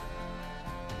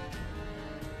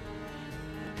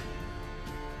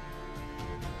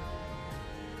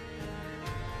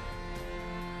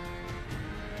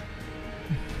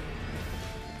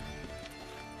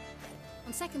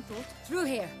 On second thought, through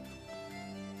here.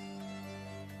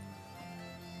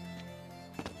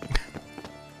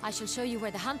 I shall show you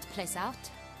where the hunt plays out.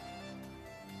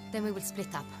 Then we will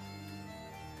split up.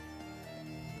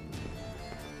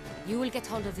 You will get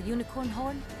hold of the unicorn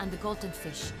horn and the golden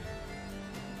fish,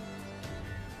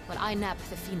 while I nab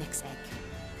the phoenix egg.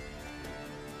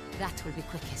 That will be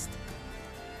quickest.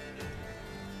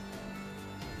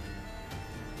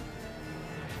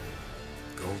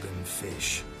 Golden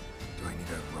fish. Do I need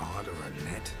a rod or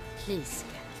a net? Please,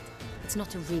 Geralt. It's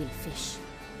not a real fish.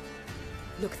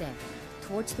 Look there,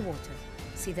 towards the water.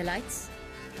 See the lights?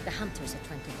 The hunters are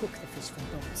trying to hook the fish from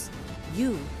boats.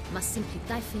 You must simply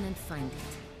dive in and find it.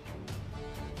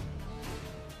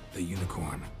 The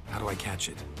unicorn. How do I catch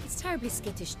it? It's terribly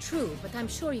skittish, true, but I'm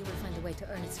sure you will find a way to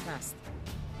earn its trust.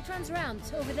 It runs around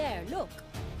over there, look.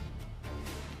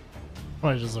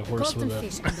 Why does a horse golden with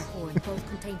fish and the horn both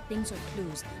contain things or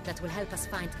clues that will help us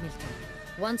find Milton.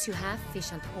 Once you have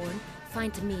fish and horn,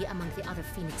 find me among the other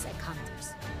Phoenix Egg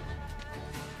hunters.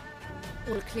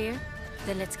 All clear?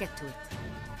 Then let's get to it.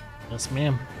 Yes,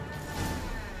 ma'am.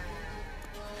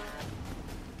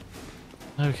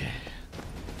 Okay.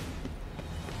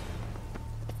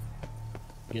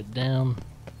 Get down.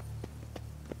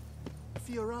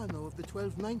 Fiorano of the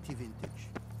 1290 vintage.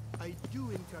 I do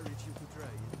encourage you to try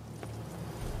it.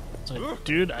 It's like,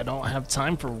 dude, I don't have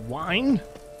time for wine.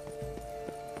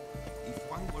 If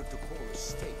one were to call a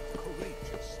steak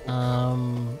courageous,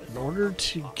 In order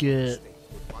to get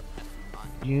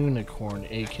unicorn,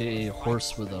 aka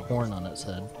horse with a horn on its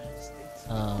head,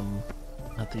 I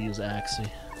have to use Axie.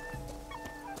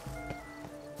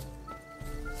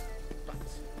 But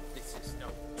this is no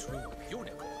true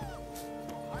unicorn.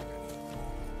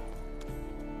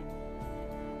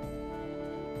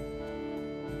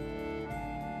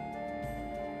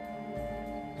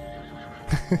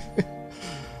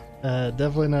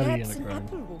 Definitely not a Perhaps an unicorn.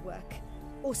 apple will work.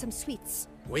 Or some sweets.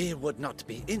 We would not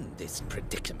be in this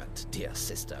predicament, dear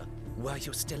sister, were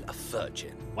you still a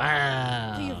virgin.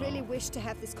 Wow. Do you really wish to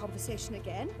have this conversation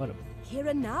again? What a Here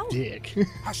and now? dick.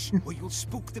 Hush, or you'll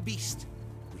spook the beast.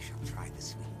 We shall try the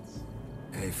sweets.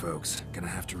 Hey folks, gonna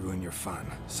have to ruin your fun.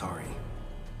 Sorry.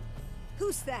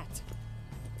 Who's that?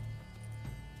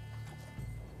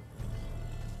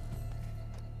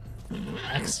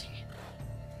 Axie.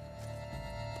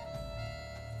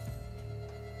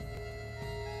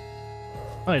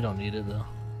 I don't need it though.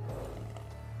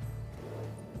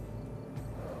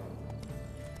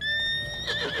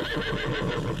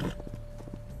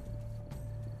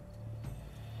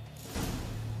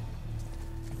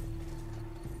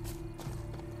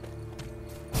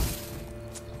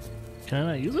 Can I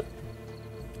not use it?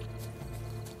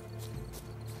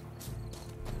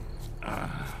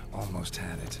 Almost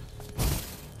had it.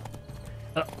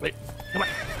 Oh, wait. Come on.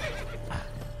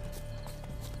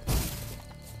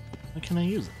 How can I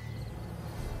use it?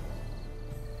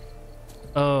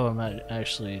 Oh, I'm not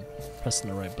actually pressing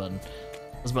the right button.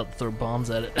 I was about to throw bombs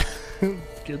at it.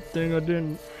 Good thing I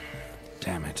didn't.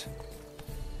 Damn it.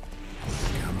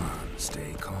 Come on,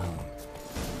 stay calm.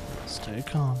 Stay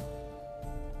calm.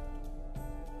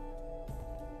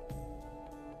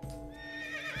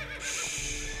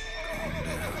 Calm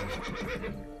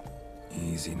down.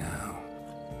 Easy now.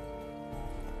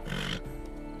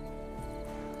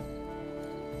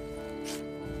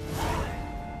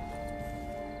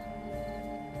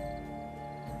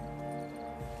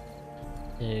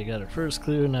 Yeah, got our first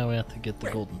clue, now we have to get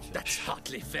the golden fish. That's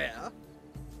hardly fair.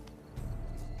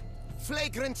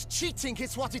 Flagrant cheating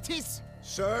is what it is.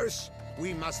 Sirs,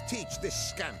 we must teach this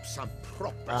scamp some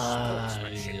proper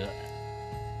sportsmanship. Yeah.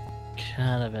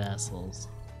 Kind of assholes.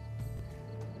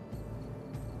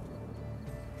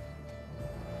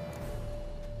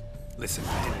 Listen,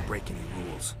 I didn't break any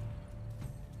rules.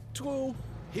 True,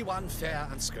 he won fair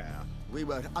and square. We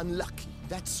were unlucky,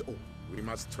 that's all. We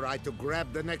must try to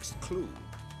grab the next clue.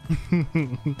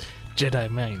 Jedi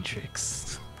mind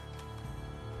tricks.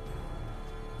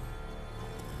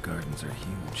 Gardens are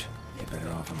huge. You're better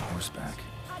off on horseback.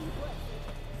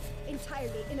 Unworthy.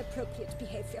 Entirely inappropriate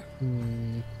behavior.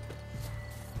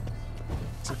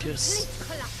 It's a kiss. Complete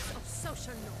collapse of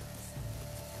social norms.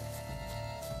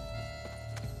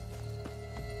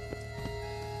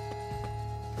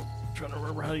 Trying to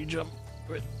remember how you jump.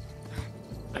 Wait.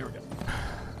 There we go.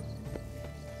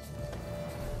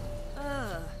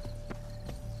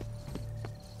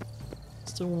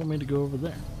 Still want me to go over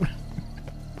there. Golden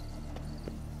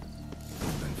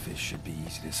fish should be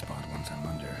easy to spot once I'm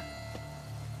under. It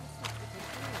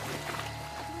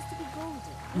was to be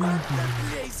golden. What the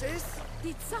blazes?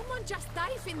 Did someone just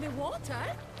dive in the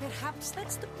water? Perhaps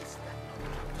that's the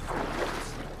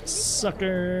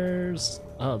Suckers!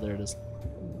 Oh, there it is.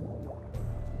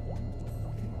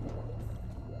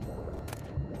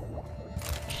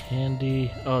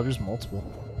 Candy. Oh, there's multiple.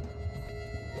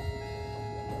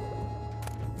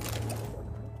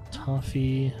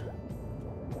 Toffee.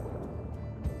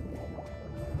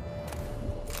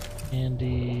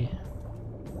 Candy.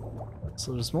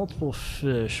 So there's multiple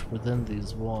fish within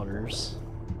these waters.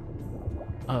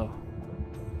 Oh.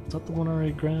 Is that the one I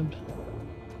already grabbed?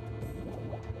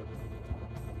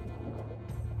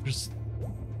 There's...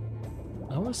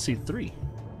 I want to see 3.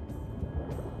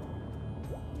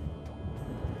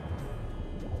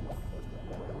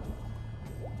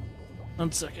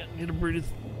 1 second, need to breathe.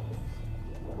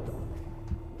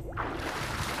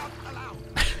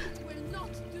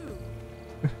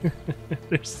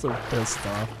 They're so pissed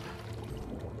off.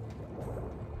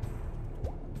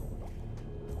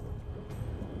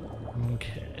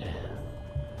 Okay.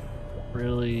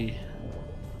 Really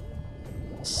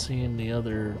seeing the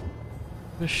other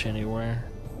fish anywhere.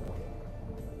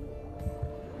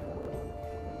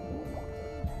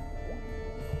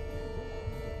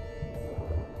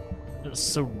 It's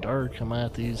so dark, I might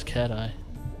have to use cat eye.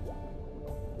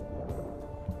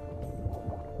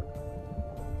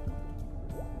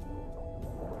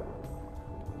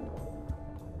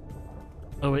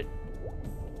 Oh wait,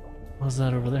 what's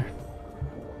that over there?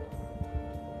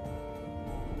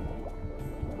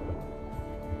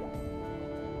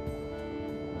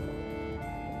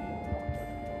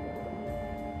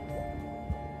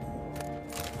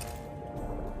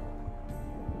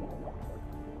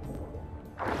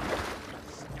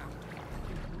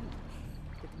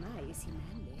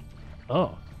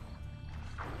 Oh.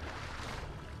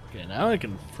 Okay, now I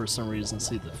can, for some reason,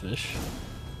 see the fish.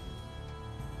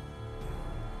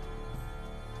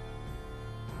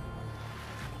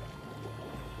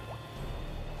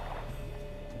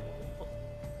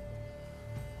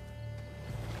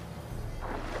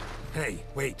 Hey,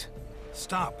 wait.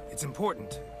 Stop. It's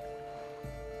important.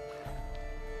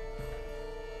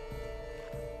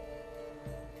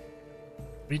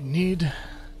 We need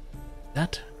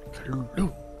that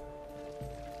clue.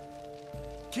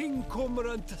 King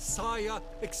Cormorant, sire,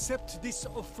 accept this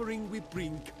offering we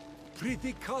bring.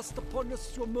 Prithee cast upon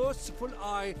us your merciful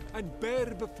eye and bear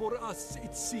before us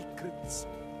its secrets.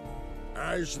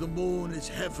 As the moon is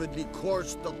heavenly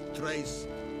coursed of trace,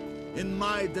 in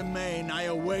my domain I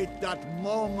await that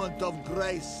moment of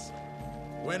grace,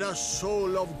 when a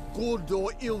soul of good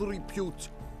or ill repute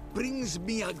brings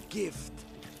me a gift,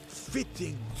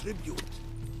 fitting tribute.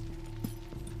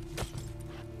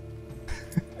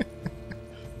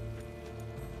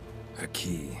 A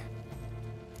key.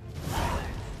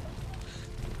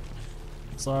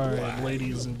 Sorry,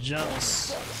 ladies and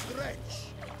gents.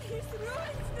 He's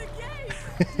ruined the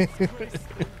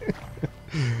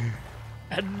game!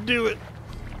 Had to do it.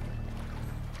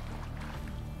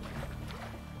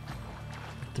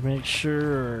 To make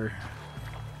sure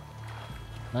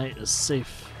night is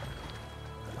safe.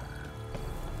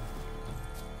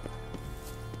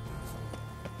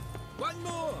 One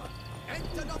more! And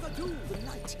another two! The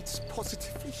light, it's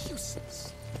positively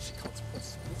useless. She can't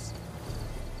possibly see.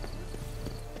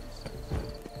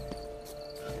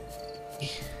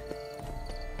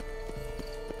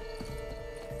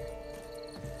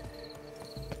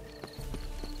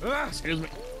 Excuse me.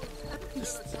 A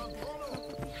beast like that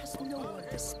probably has nowhere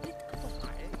to split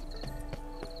apart.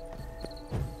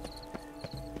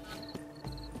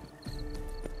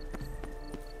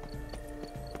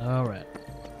 All right.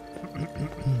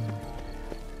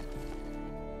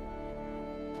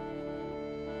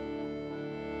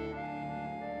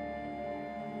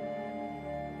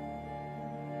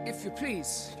 If you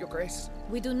please, Your Grace.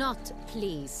 We do not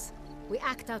please. We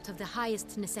act out of the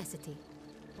highest necessity.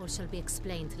 Or shall be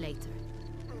explained later.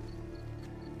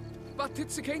 But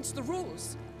it's against the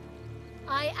rules.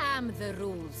 I am the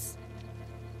rules.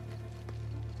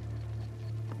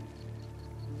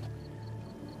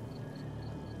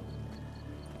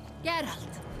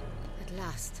 Geralt! At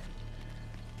last.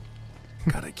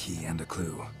 Got a key and a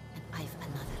clue. And I've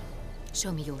another.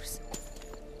 Show me yours.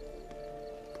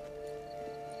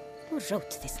 Who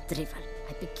wrote this drivel?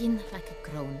 I begin like a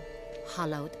crone,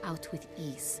 hollowed out with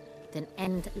ease, then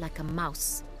end like a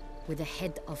mouse with a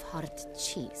head of hard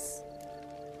cheese.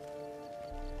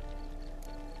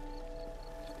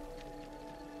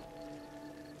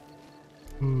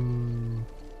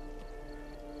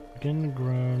 Begin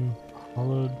grown,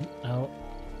 hollowed out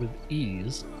with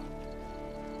ease,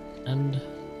 end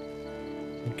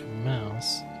like a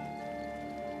mouse,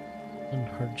 and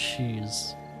hard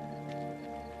cheese.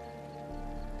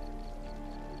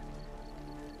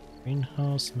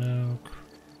 Greenhouse, no.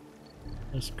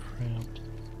 That's cramped.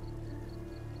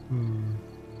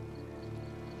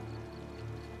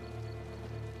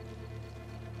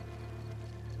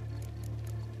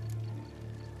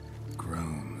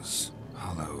 Groans,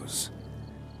 hollows.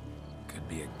 Could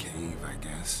be a cave, I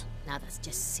guess. Now that's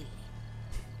just silly.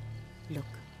 Look,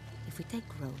 if we take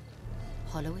grown,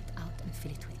 hollow it out and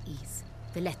fill it with ease,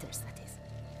 the letters that is,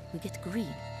 we get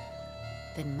green.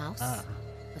 Then mouse,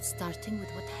 but starting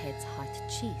with what heads heart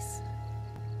cheese.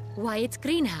 Why, it's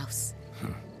greenhouse.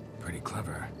 Pretty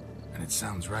clever. And it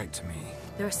sounds right to me.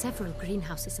 There are several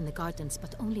greenhouses in the gardens,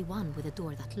 but only one with a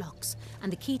door that locks, and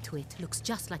the key to it looks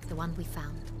just like the one we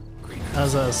found.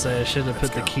 As I was say, I should have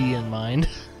put the key in mind.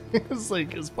 It's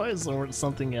like, it's probably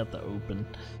something at the open.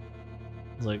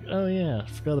 It's like, oh yeah, I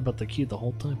forgot about the key the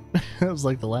whole time. It was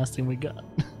like the last thing we got.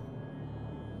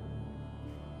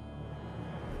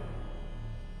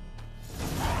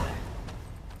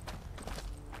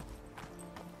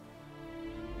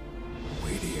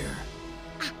 Wait here.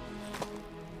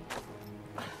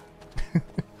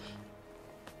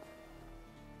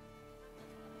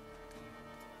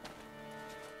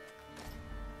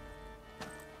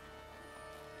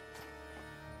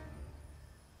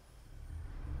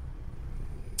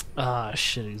 Ah,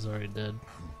 shit, he's already dead.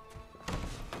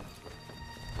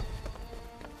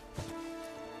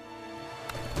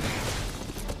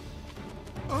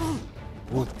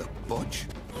 What the budge?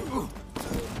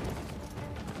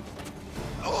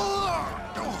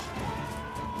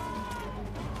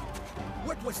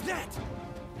 What was that?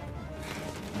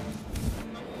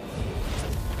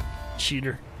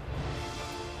 Cheater.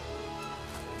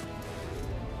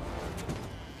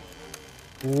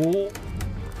 Oh.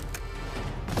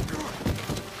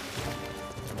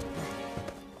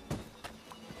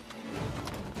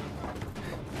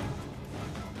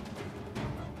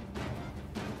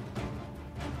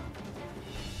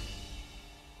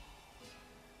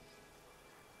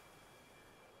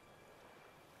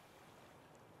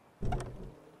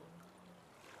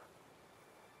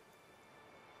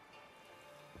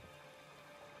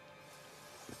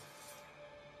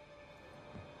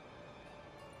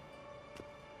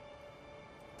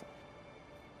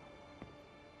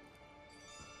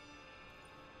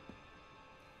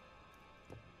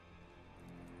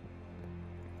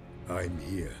 I'm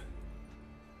here.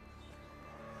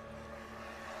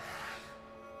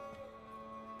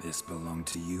 This belonged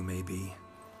to you, maybe?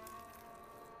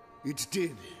 It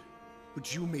did,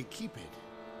 but you may keep it.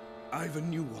 I've a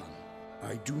new one.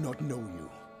 I do not know you.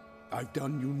 I've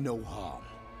done you no harm.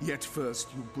 Yet first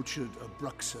you butchered a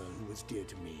Bruxer who was dear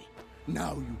to me.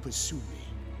 Now you pursue me.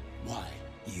 Why?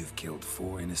 You've killed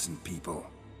 4 innocent people,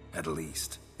 at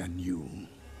least. And you?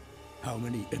 How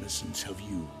many innocents have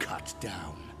you cut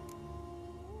down?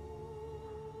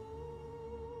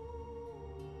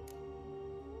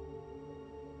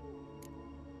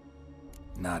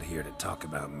 Not here to talk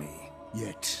about me.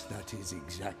 Yet that is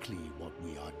exactly what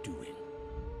we are doing.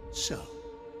 So,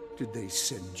 did they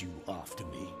send you after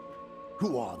me?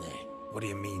 Who are they? What do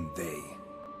you mean, they?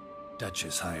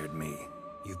 Duchess hired me.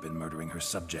 You've been murdering her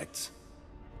subjects.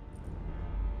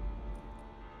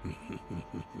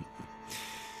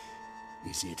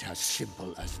 Is it as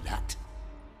simple as that?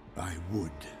 I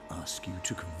would ask you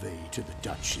to convey to the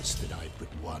Duchess that I've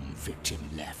but one victim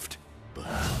left, but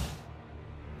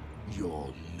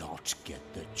you'll not get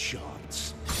the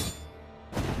chance.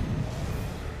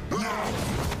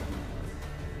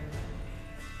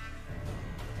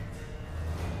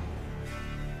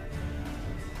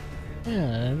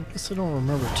 Yeah, I guess I don't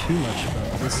remember too much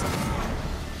about this.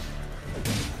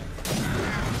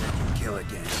 Kill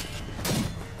again.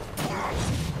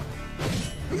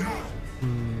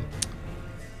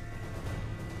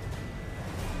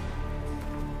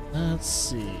 Let's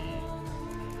see.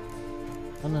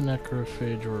 On a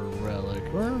necrophage or a relic.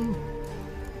 Or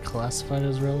classified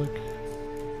as relic.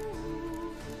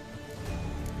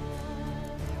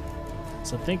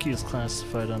 So I think he was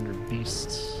classified under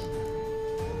beasts.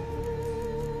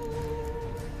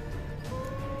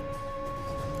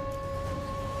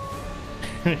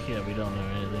 Yeah, we don't know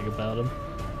anything about him.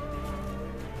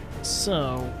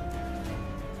 So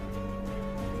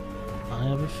I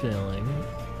have a feeling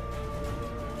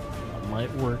that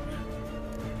might work.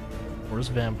 Where's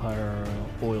vampire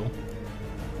oil?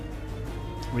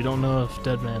 We don't know if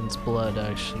Dead Man's blood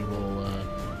actually will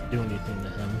do anything to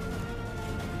him.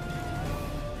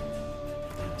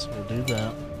 So we'll do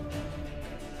that.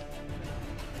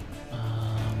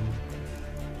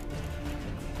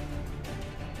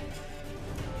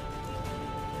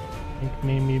 I think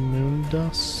maybe moon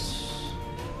dust.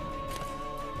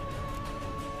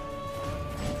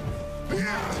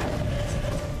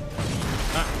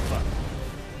 Ah, fuck.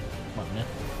 Come on, man.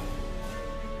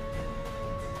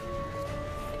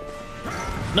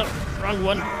 No, wrong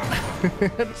one.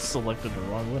 I selected the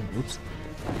wrong one. Oops.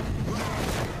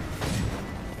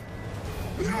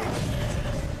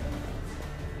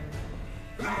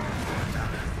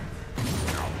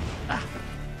 Ah.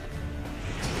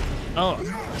 Oh,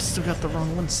 I still got the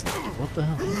wrong one selected. What the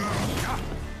hell?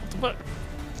 What the fuck?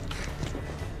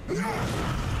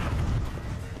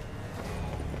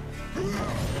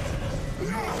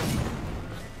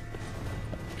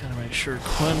 Gotta make sure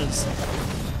Quinn is...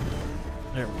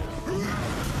 There we go.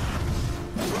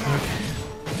 Okay.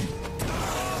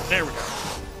 There we go.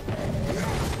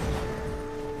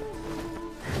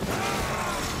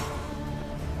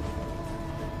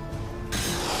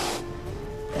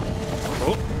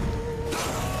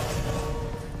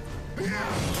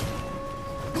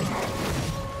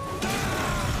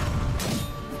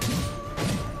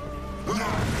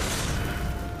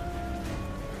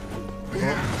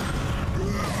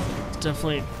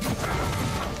 definitely...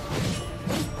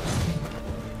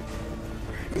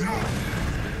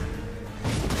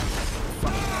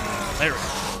 There we go.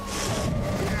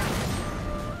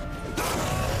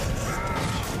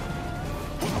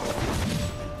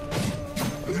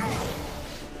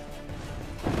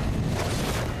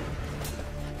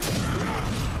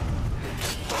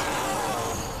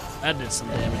 That did some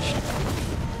damage.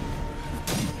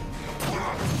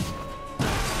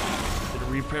 Did it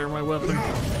repair my weapon?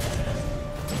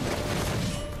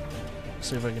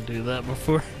 See if I can do that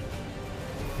before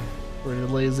it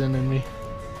lays in me.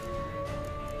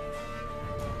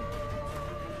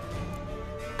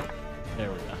 There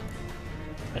we go.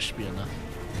 That should be enough.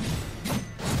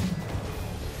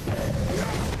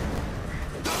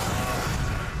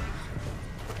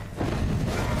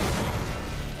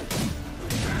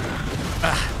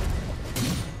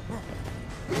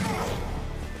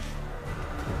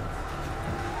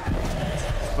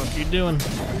 What are you doing?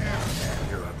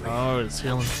 Oh, it's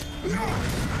healing.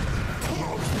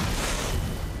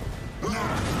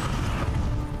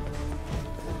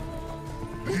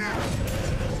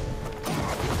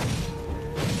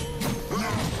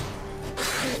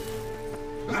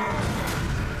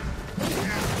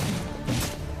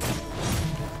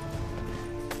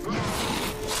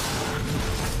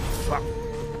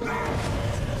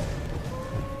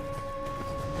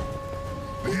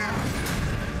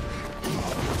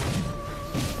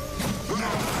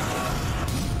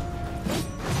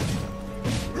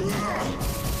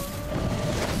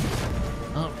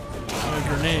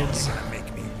 Grenades.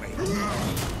 Make me wait.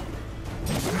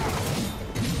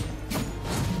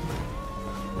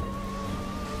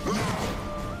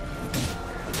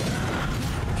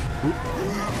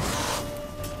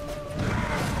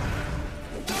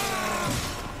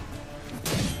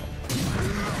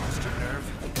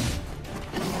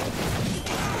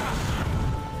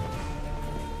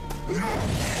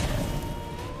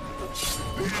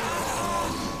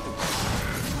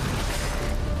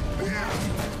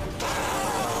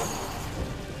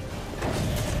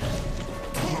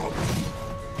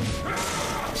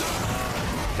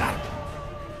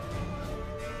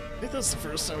 I think that's the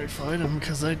first time we fight him,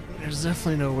 because there's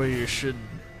definitely no way you should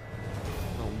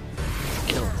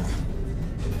kill him.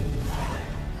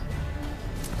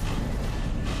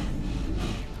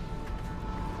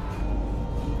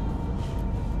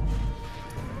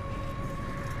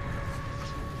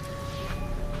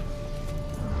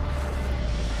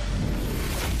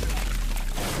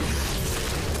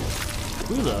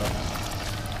 Who the?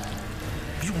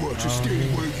 You were to stay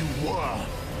where you were.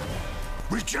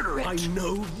 Regenerate! I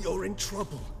know you're in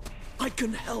trouble. I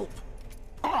can help.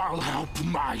 I'll help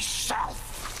myself.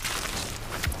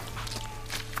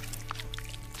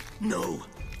 No,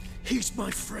 he's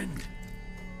my friend.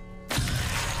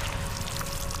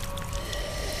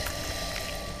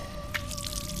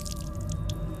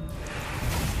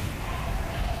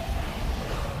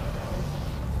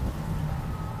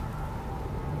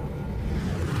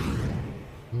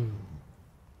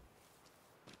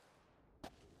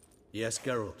 Yes,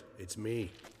 Geralt, it's me.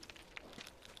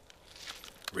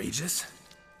 Regis?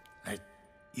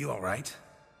 You alright?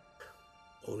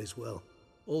 All is well.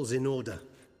 All's in order.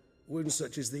 Wounds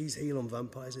such as these heal on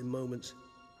vampires in moments.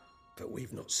 But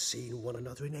we've not seen one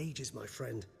another in ages, my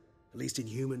friend. At least in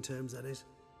human terms, that is.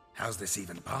 How's this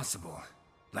even possible?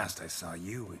 Last I saw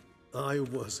you... I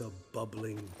was a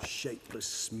bubbling, shapeless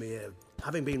smear,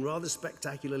 having been rather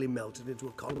spectacularly melted into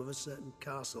a column of a certain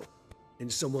castle. In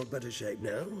somewhat better shape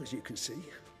now, as you can see.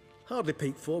 Hardly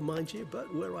peak form, mind you,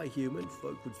 but were I human,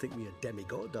 folk would think me a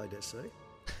demigod, I dare say.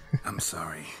 I'm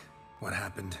sorry. What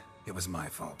happened? It was my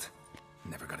fault.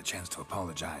 Never got a chance to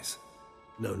apologize.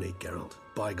 No need, Geralt.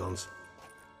 Bygones.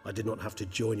 I did not have to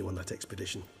join you on that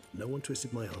expedition. No one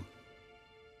twisted my arm.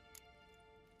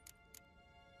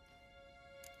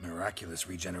 Miraculous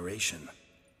regeneration.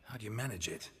 How do you manage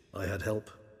it? I had help.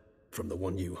 From the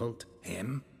one you hunt.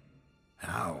 Him?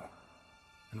 How?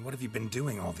 And what have you been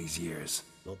doing all these years?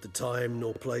 Not the time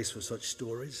nor place for such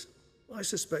stories. I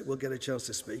suspect we'll get a chance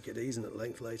to speak at ease and at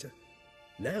length later.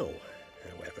 Now,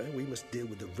 however, we must deal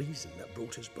with the reason that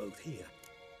brought us both here.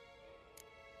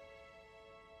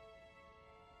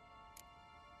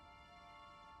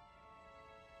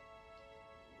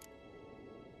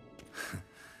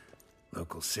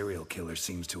 Local serial killer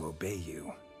seems to obey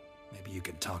you. Maybe you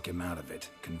could talk him out of it,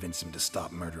 convince him to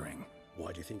stop murdering.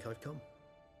 Why do you think I've come?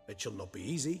 It shall not be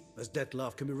easy, as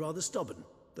Dettlaff can be rather stubborn.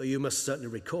 Though you must certainly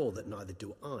recall that neither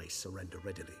do I surrender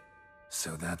readily.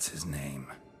 So that's his name.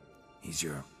 He's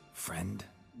your friend?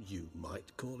 You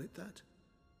might call it that.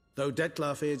 Though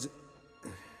Dettlaff is...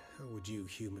 how would you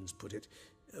humans put it?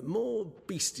 More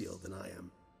bestial than I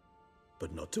am.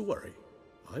 But not to worry.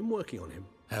 I'm working on him.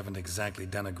 Haven't exactly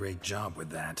done a great job with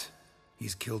that.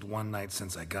 He's killed one knight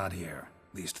since I got here.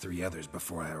 At least 3 others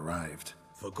before I arrived.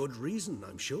 For good reason,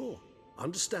 I'm sure.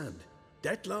 Understand,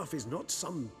 Dettlaff is not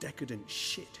some decadent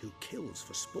shit who kills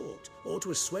for sport, or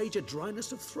to assuage a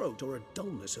dryness of throat or a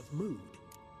dullness of mood.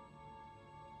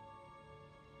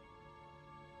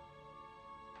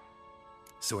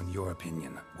 So in your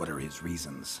opinion, what are his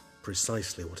reasons?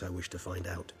 Precisely what I wish to find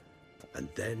out. And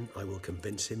then I will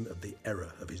convince him of the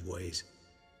error of his ways.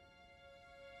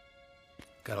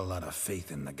 Got a lot of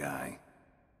faith in the guy.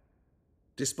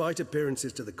 Despite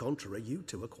appearances to the contrary, you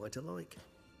two are quite alike.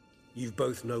 You've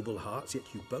both noble hearts, yet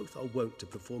you both are wont to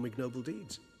perform ignoble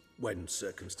deeds. When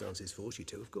circumstances force you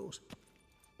to, of course.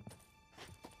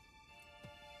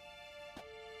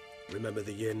 Remember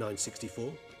the year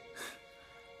 964?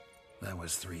 That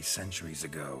was 3 centuries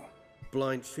ago.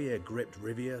 Blind fear gripped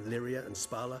Rivia, Lyria, and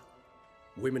Spala.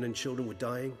 Women and children were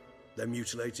dying. Their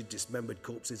mutilated, dismembered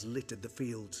corpses littered the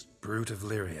fields. Brute of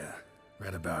Lyria.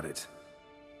 Read about it.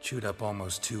 Chewed up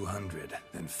almost 200,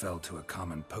 then fell to a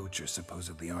common poacher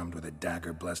supposedly armed with a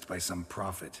dagger blessed by some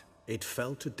prophet. It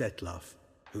fell to Dettlaff,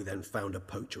 who then found a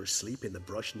poacher asleep in the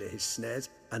brush near his snares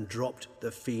and dropped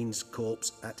the fiend's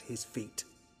corpse at his feet.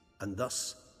 And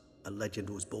thus, a legend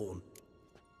was born.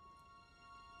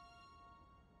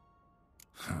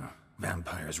 Huh.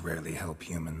 Vampires rarely help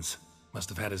humans. Must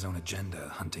have had his own agenda,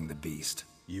 hunting the beast.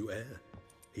 You err.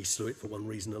 He slew it for one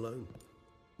reason alone.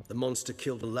 The monster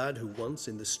killed a lad who once,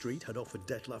 in the street, had offered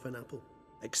Dettlaff an apple,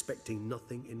 expecting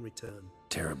nothing in return.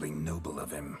 Terribly noble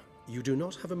of him. You do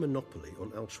not have a monopoly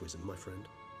on altruism, my friend.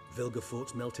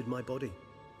 Vilgefortz melted my body.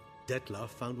 Dettlaff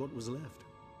found what was left.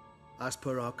 As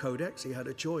per our codex, he had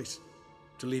a choice.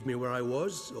 To leave me where I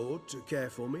was, or to care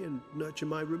for me and nurture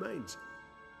my remains.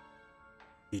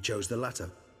 He chose the latter.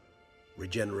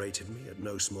 Regenerated me at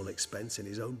no small expense in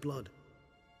his own blood.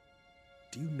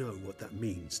 Do you know what that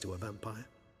means to a vampire?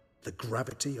 The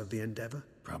gravity of the endeavor?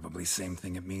 Probably same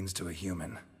thing it means to a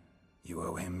human. You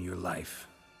owe him your life.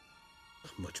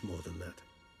 Much more than that.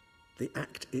 The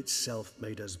act itself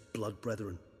made us blood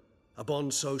brethren. A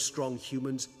bond so strong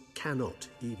humans cannot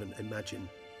even imagine.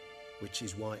 Which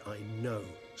is why I know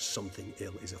something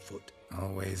ill is afoot.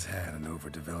 Always had an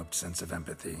overdeveloped sense of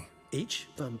empathy. Each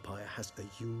vampire has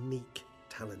a unique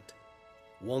talent.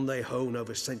 One they hone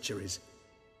over centuries.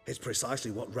 It's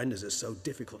precisely what renders us so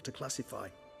difficult to classify.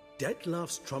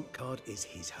 Dettlaff's trump card is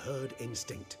his herd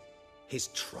instinct, his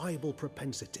tribal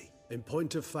propensity. In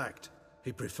point of fact,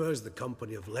 he prefers the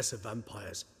company of lesser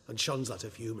vampires and shuns that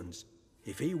of humans.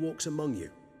 If he walks among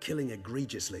you, killing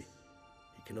egregiously,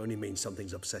 it can only mean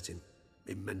something's upset him,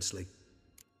 immensely.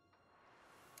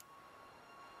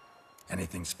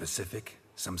 Anything specific?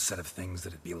 Some set of things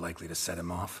that'd be likely to set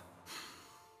him off?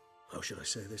 How should I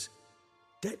say this?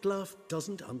 Dettlaff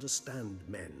doesn't understand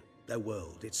men, their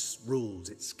world, its rules,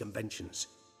 its conventions.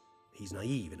 He's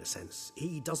naive in a sense.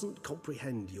 He doesn't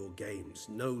comprehend your games,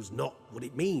 knows not what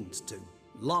it means to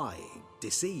lie,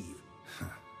 deceive.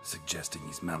 Suggesting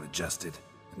he's maladjusted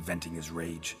and venting his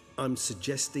rage. I'm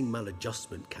suggesting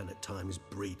maladjustment can at times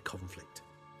breed conflict.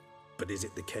 But is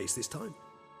it the case this time?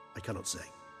 I cannot say,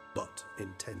 but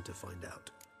intend to find out.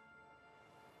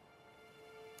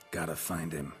 Gotta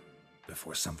find him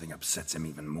before something upsets him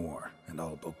even more, and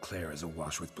all Beauclair is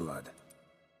awash with blood.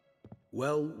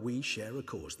 Well, we share a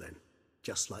cause then,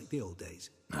 just like the old days.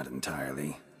 Not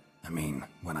entirely. I mean,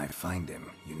 when I find him,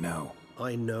 you know.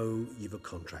 I know you've a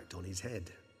contract on his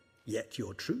head. Yet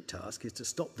your true task is to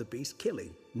stop the beast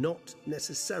killing, not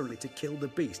necessarily to kill the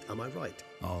beast, am I right?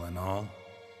 All in all,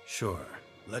 sure.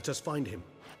 Let us find him.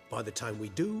 By the time we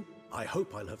do, I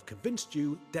hope I'll have convinced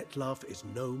you Dettlaff is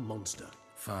no monster.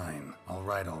 Fine, all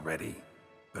right already.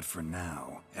 But for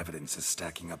now, evidence is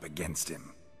stacking up against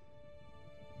him.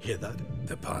 Hear that?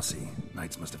 The posse.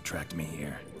 Knights must have tracked me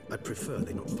here. I prefer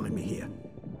they not find me here.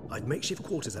 I've makeshift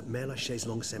quarters at Mère Lachaise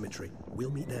Long Cemetery.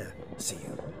 We'll meet there. See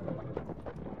you.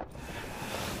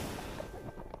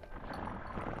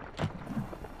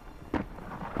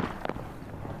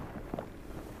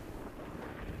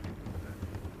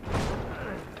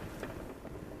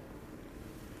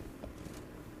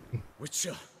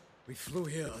 Witcher, we flew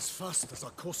here as fast as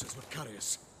our courses would carry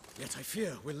us. Yet I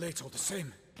fear we're late all the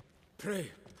same.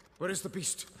 Pray, where is the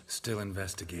beast? Still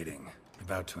investigating.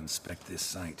 About to inspect this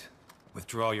site.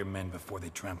 Withdraw your men before they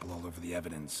trample all over the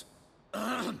evidence.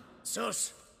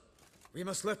 Sirs, we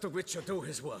must let the Witcher do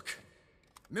his work.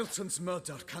 Milton's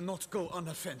murder cannot go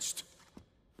unavenged.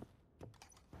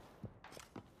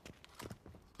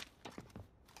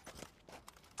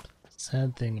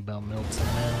 Sad thing about Milton,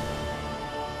 man.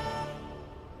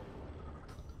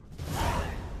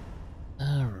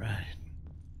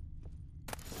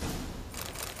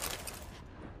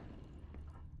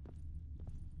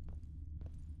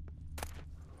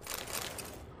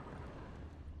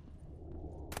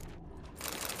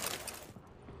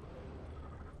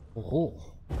 Oh,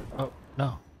 oh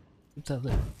no. Keep that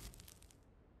there.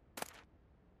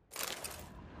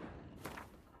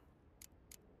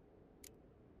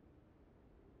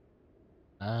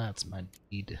 That's my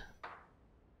deed.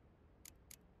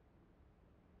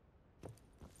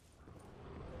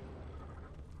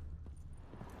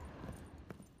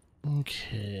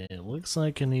 Okay, looks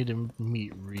like I need to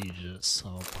meet Regis, so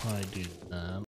I'll probably do that.